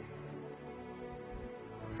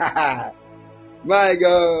 Yeah. My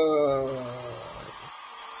God.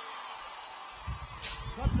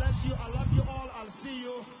 God bless you. I love you all. I'll see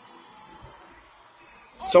you.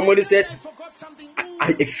 Somebody said,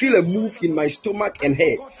 I feel a move in my stomach and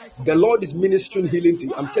head. The Lord is ministering healing to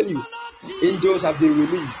you. I'm telling you, angels have been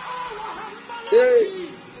released. Hey.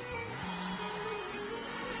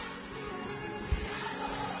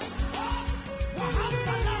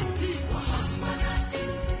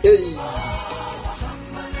 Hey.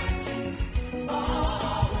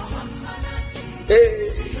 Hey.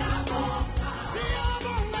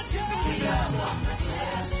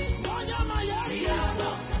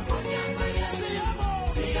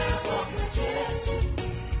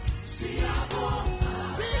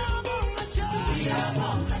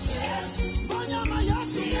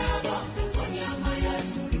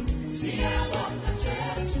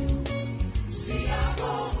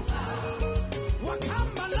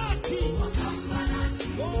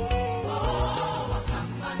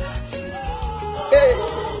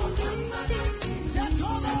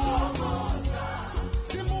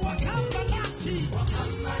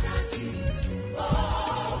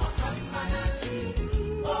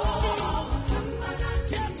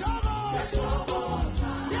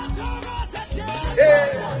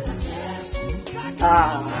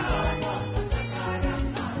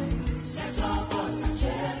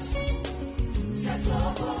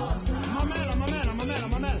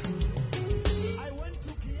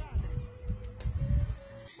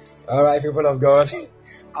 All right, people of God,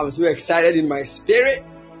 I'm so excited in my spirit.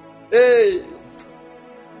 Hey,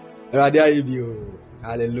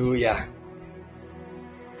 hallelujah.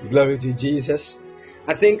 Glory to Jesus.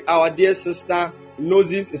 I think our dear sister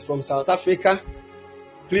Noses is from South Africa.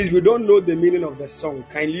 Please, we don't know the meaning of the song.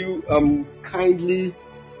 Can you kindly,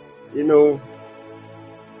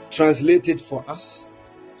 translate it for us?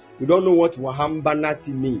 We don't know what Wahambanati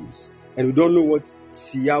means, and we don't know what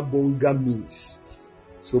Siyabonga means.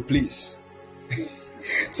 So please,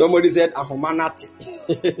 somebody said Ahomanati.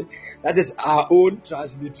 That is our own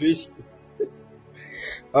transliteration.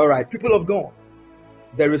 All right, people of God,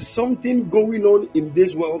 there is something going on in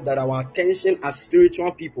this world that our attention as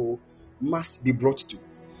spiritual people must be brought to.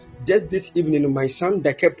 Just this evening, my son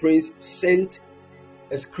Deke Prince sent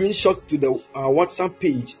a screenshot to the WhatsApp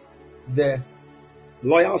page. The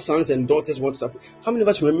Loyal sons and daughters WhatsApp. How many of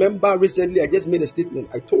us remember recently I just made a statement?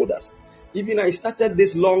 I told us, even I started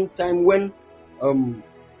this long time when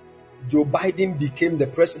Joe Biden became the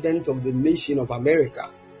president of the nation of America.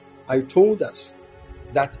 I told us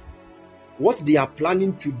that what they are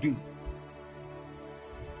planning to do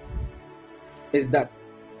is that,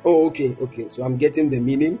 okay, so I'm getting the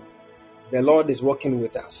meaning. The Lord is working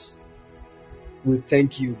with us. We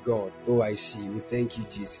thank you, God. Oh, I see. We thank you,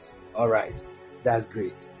 Jesus. All right. That's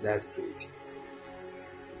great. That's great.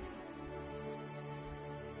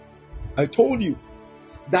 I told you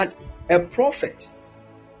that a prophet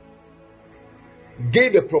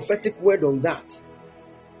gave a prophetic word on that.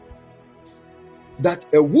 That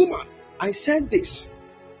a woman, I said this.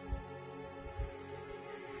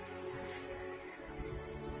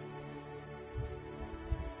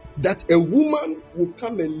 That a woman will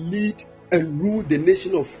come and lead and rule the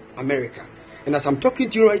nation of America. And as I'm talking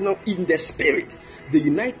to you right now, in the spirit, the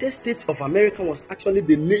United States of America was actually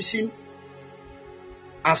the nation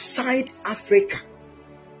aside Africa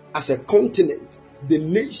as a continent, the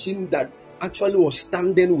nation that actually was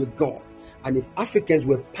standing with God. And if Africans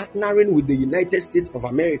were partnering with the United States of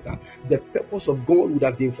America, the purpose of God would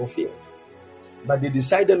have been fulfilled. But they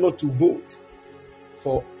decided not to vote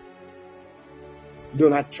for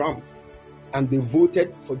Donald Trump, and they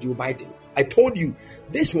voted for Joe Biden. I told you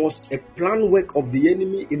this was a planned work of the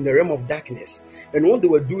enemy in the realm of darkness. And what they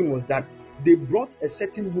were doing was that they brought a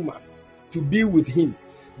certain woman to be with him.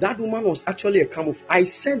 That woman was actually a camouflage. I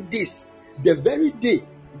said this the very day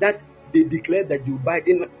that they declared that Joe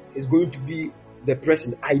Biden is going to be the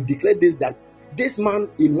president. I declared this, that this man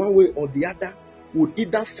in one way or the other would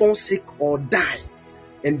either fall sick or die.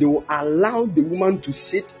 And they will allow the woman to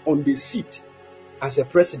sit on the seat as a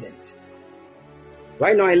president.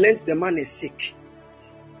 Right now I learned the man is sick.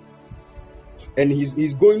 And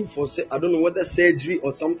he's going for, I don't know whether surgery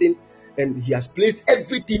or something. And he has placed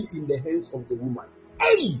everything in the hands of the woman.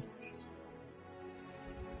 Hey!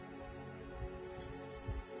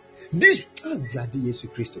 This, do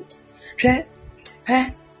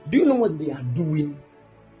you know what they are doing?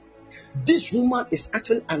 This woman is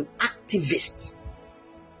actually an activist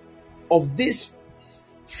of this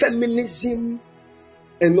feminism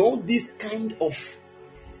and all this kind of,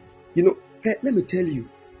 let me tell you.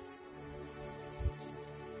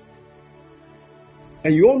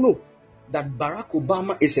 And you all know that Barack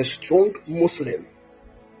Obama is a strong Muslim.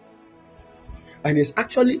 And it's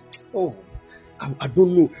actually, I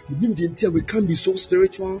don't know. We can't be so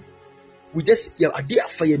spiritual. We just, an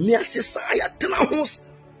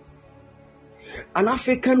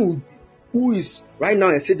African who is right now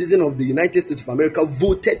a citizen of the United States of America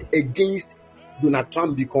voted against Donald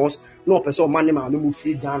Trump because no person money man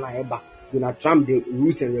free Ghana ever. Donald Trump, the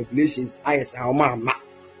rules and regulations,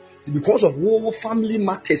 because of war family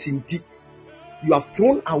matters in tea, you have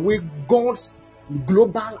thrown away God's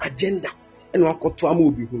global agenda. And do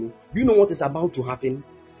you know what is about to happen?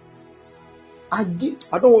 I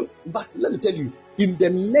don't, but let me tell you, in the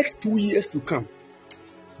next 2 years to come,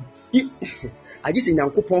 I just in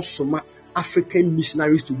some African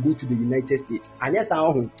missionaries to go to the United States. And yes,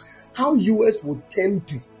 how US would tend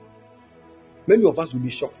to, many of us will be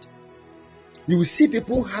shocked. You will see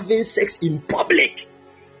people having sex in public.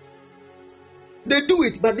 They do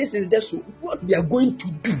it, but this is just what they are going to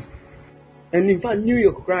do. And in fact, New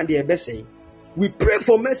York crowd, they are best saying, we pray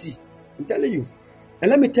for mercy. I'm telling you. And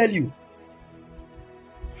let me tell you,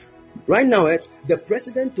 right now, the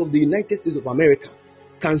president of the United States of America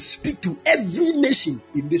can speak to every nation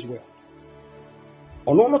in this world.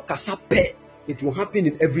 It will happen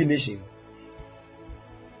in every nation.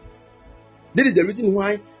 That is the reason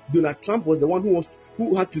why Donald Trump was the one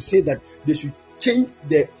who had to say that they should change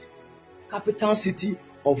the capital city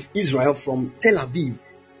of Israel from Tel Aviv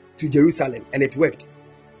to Jerusalem, and it worked.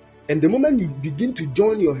 And the moment you begin to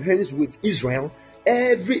join your hands with Israel,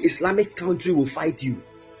 every Islamic country will fight you.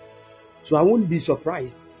 So I won't be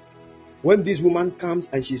surprised when this woman comes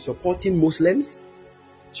and she's supporting Muslims.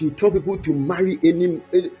 She will tell people to marry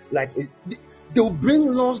they will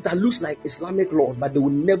bring laws that looks like Islamic laws, but they will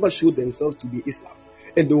never show themselves to be Islam.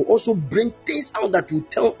 And they will also bring things out that will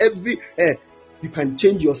tell you can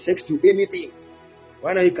change your sex to anything.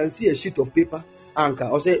 Right now you can see a sheet of paper, anchor,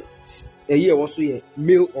 or say a year also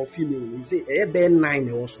male or female. You say a bear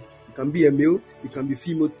 9 also. You can be a male, you can be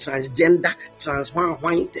female, transgender,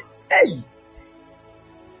 white. Hey!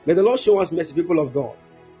 May the Lord show us mercy, people of God.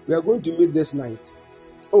 We are going to meet this night.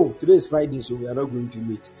 Today is Friday, so we are not going to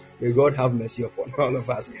meet. May God have mercy upon all of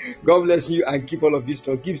us. God bless you and keep all of you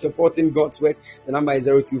strong. Keep supporting God's work. The number is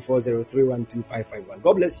 0240312551.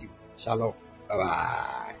 God bless you. Shalom.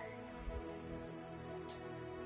 Bye-bye.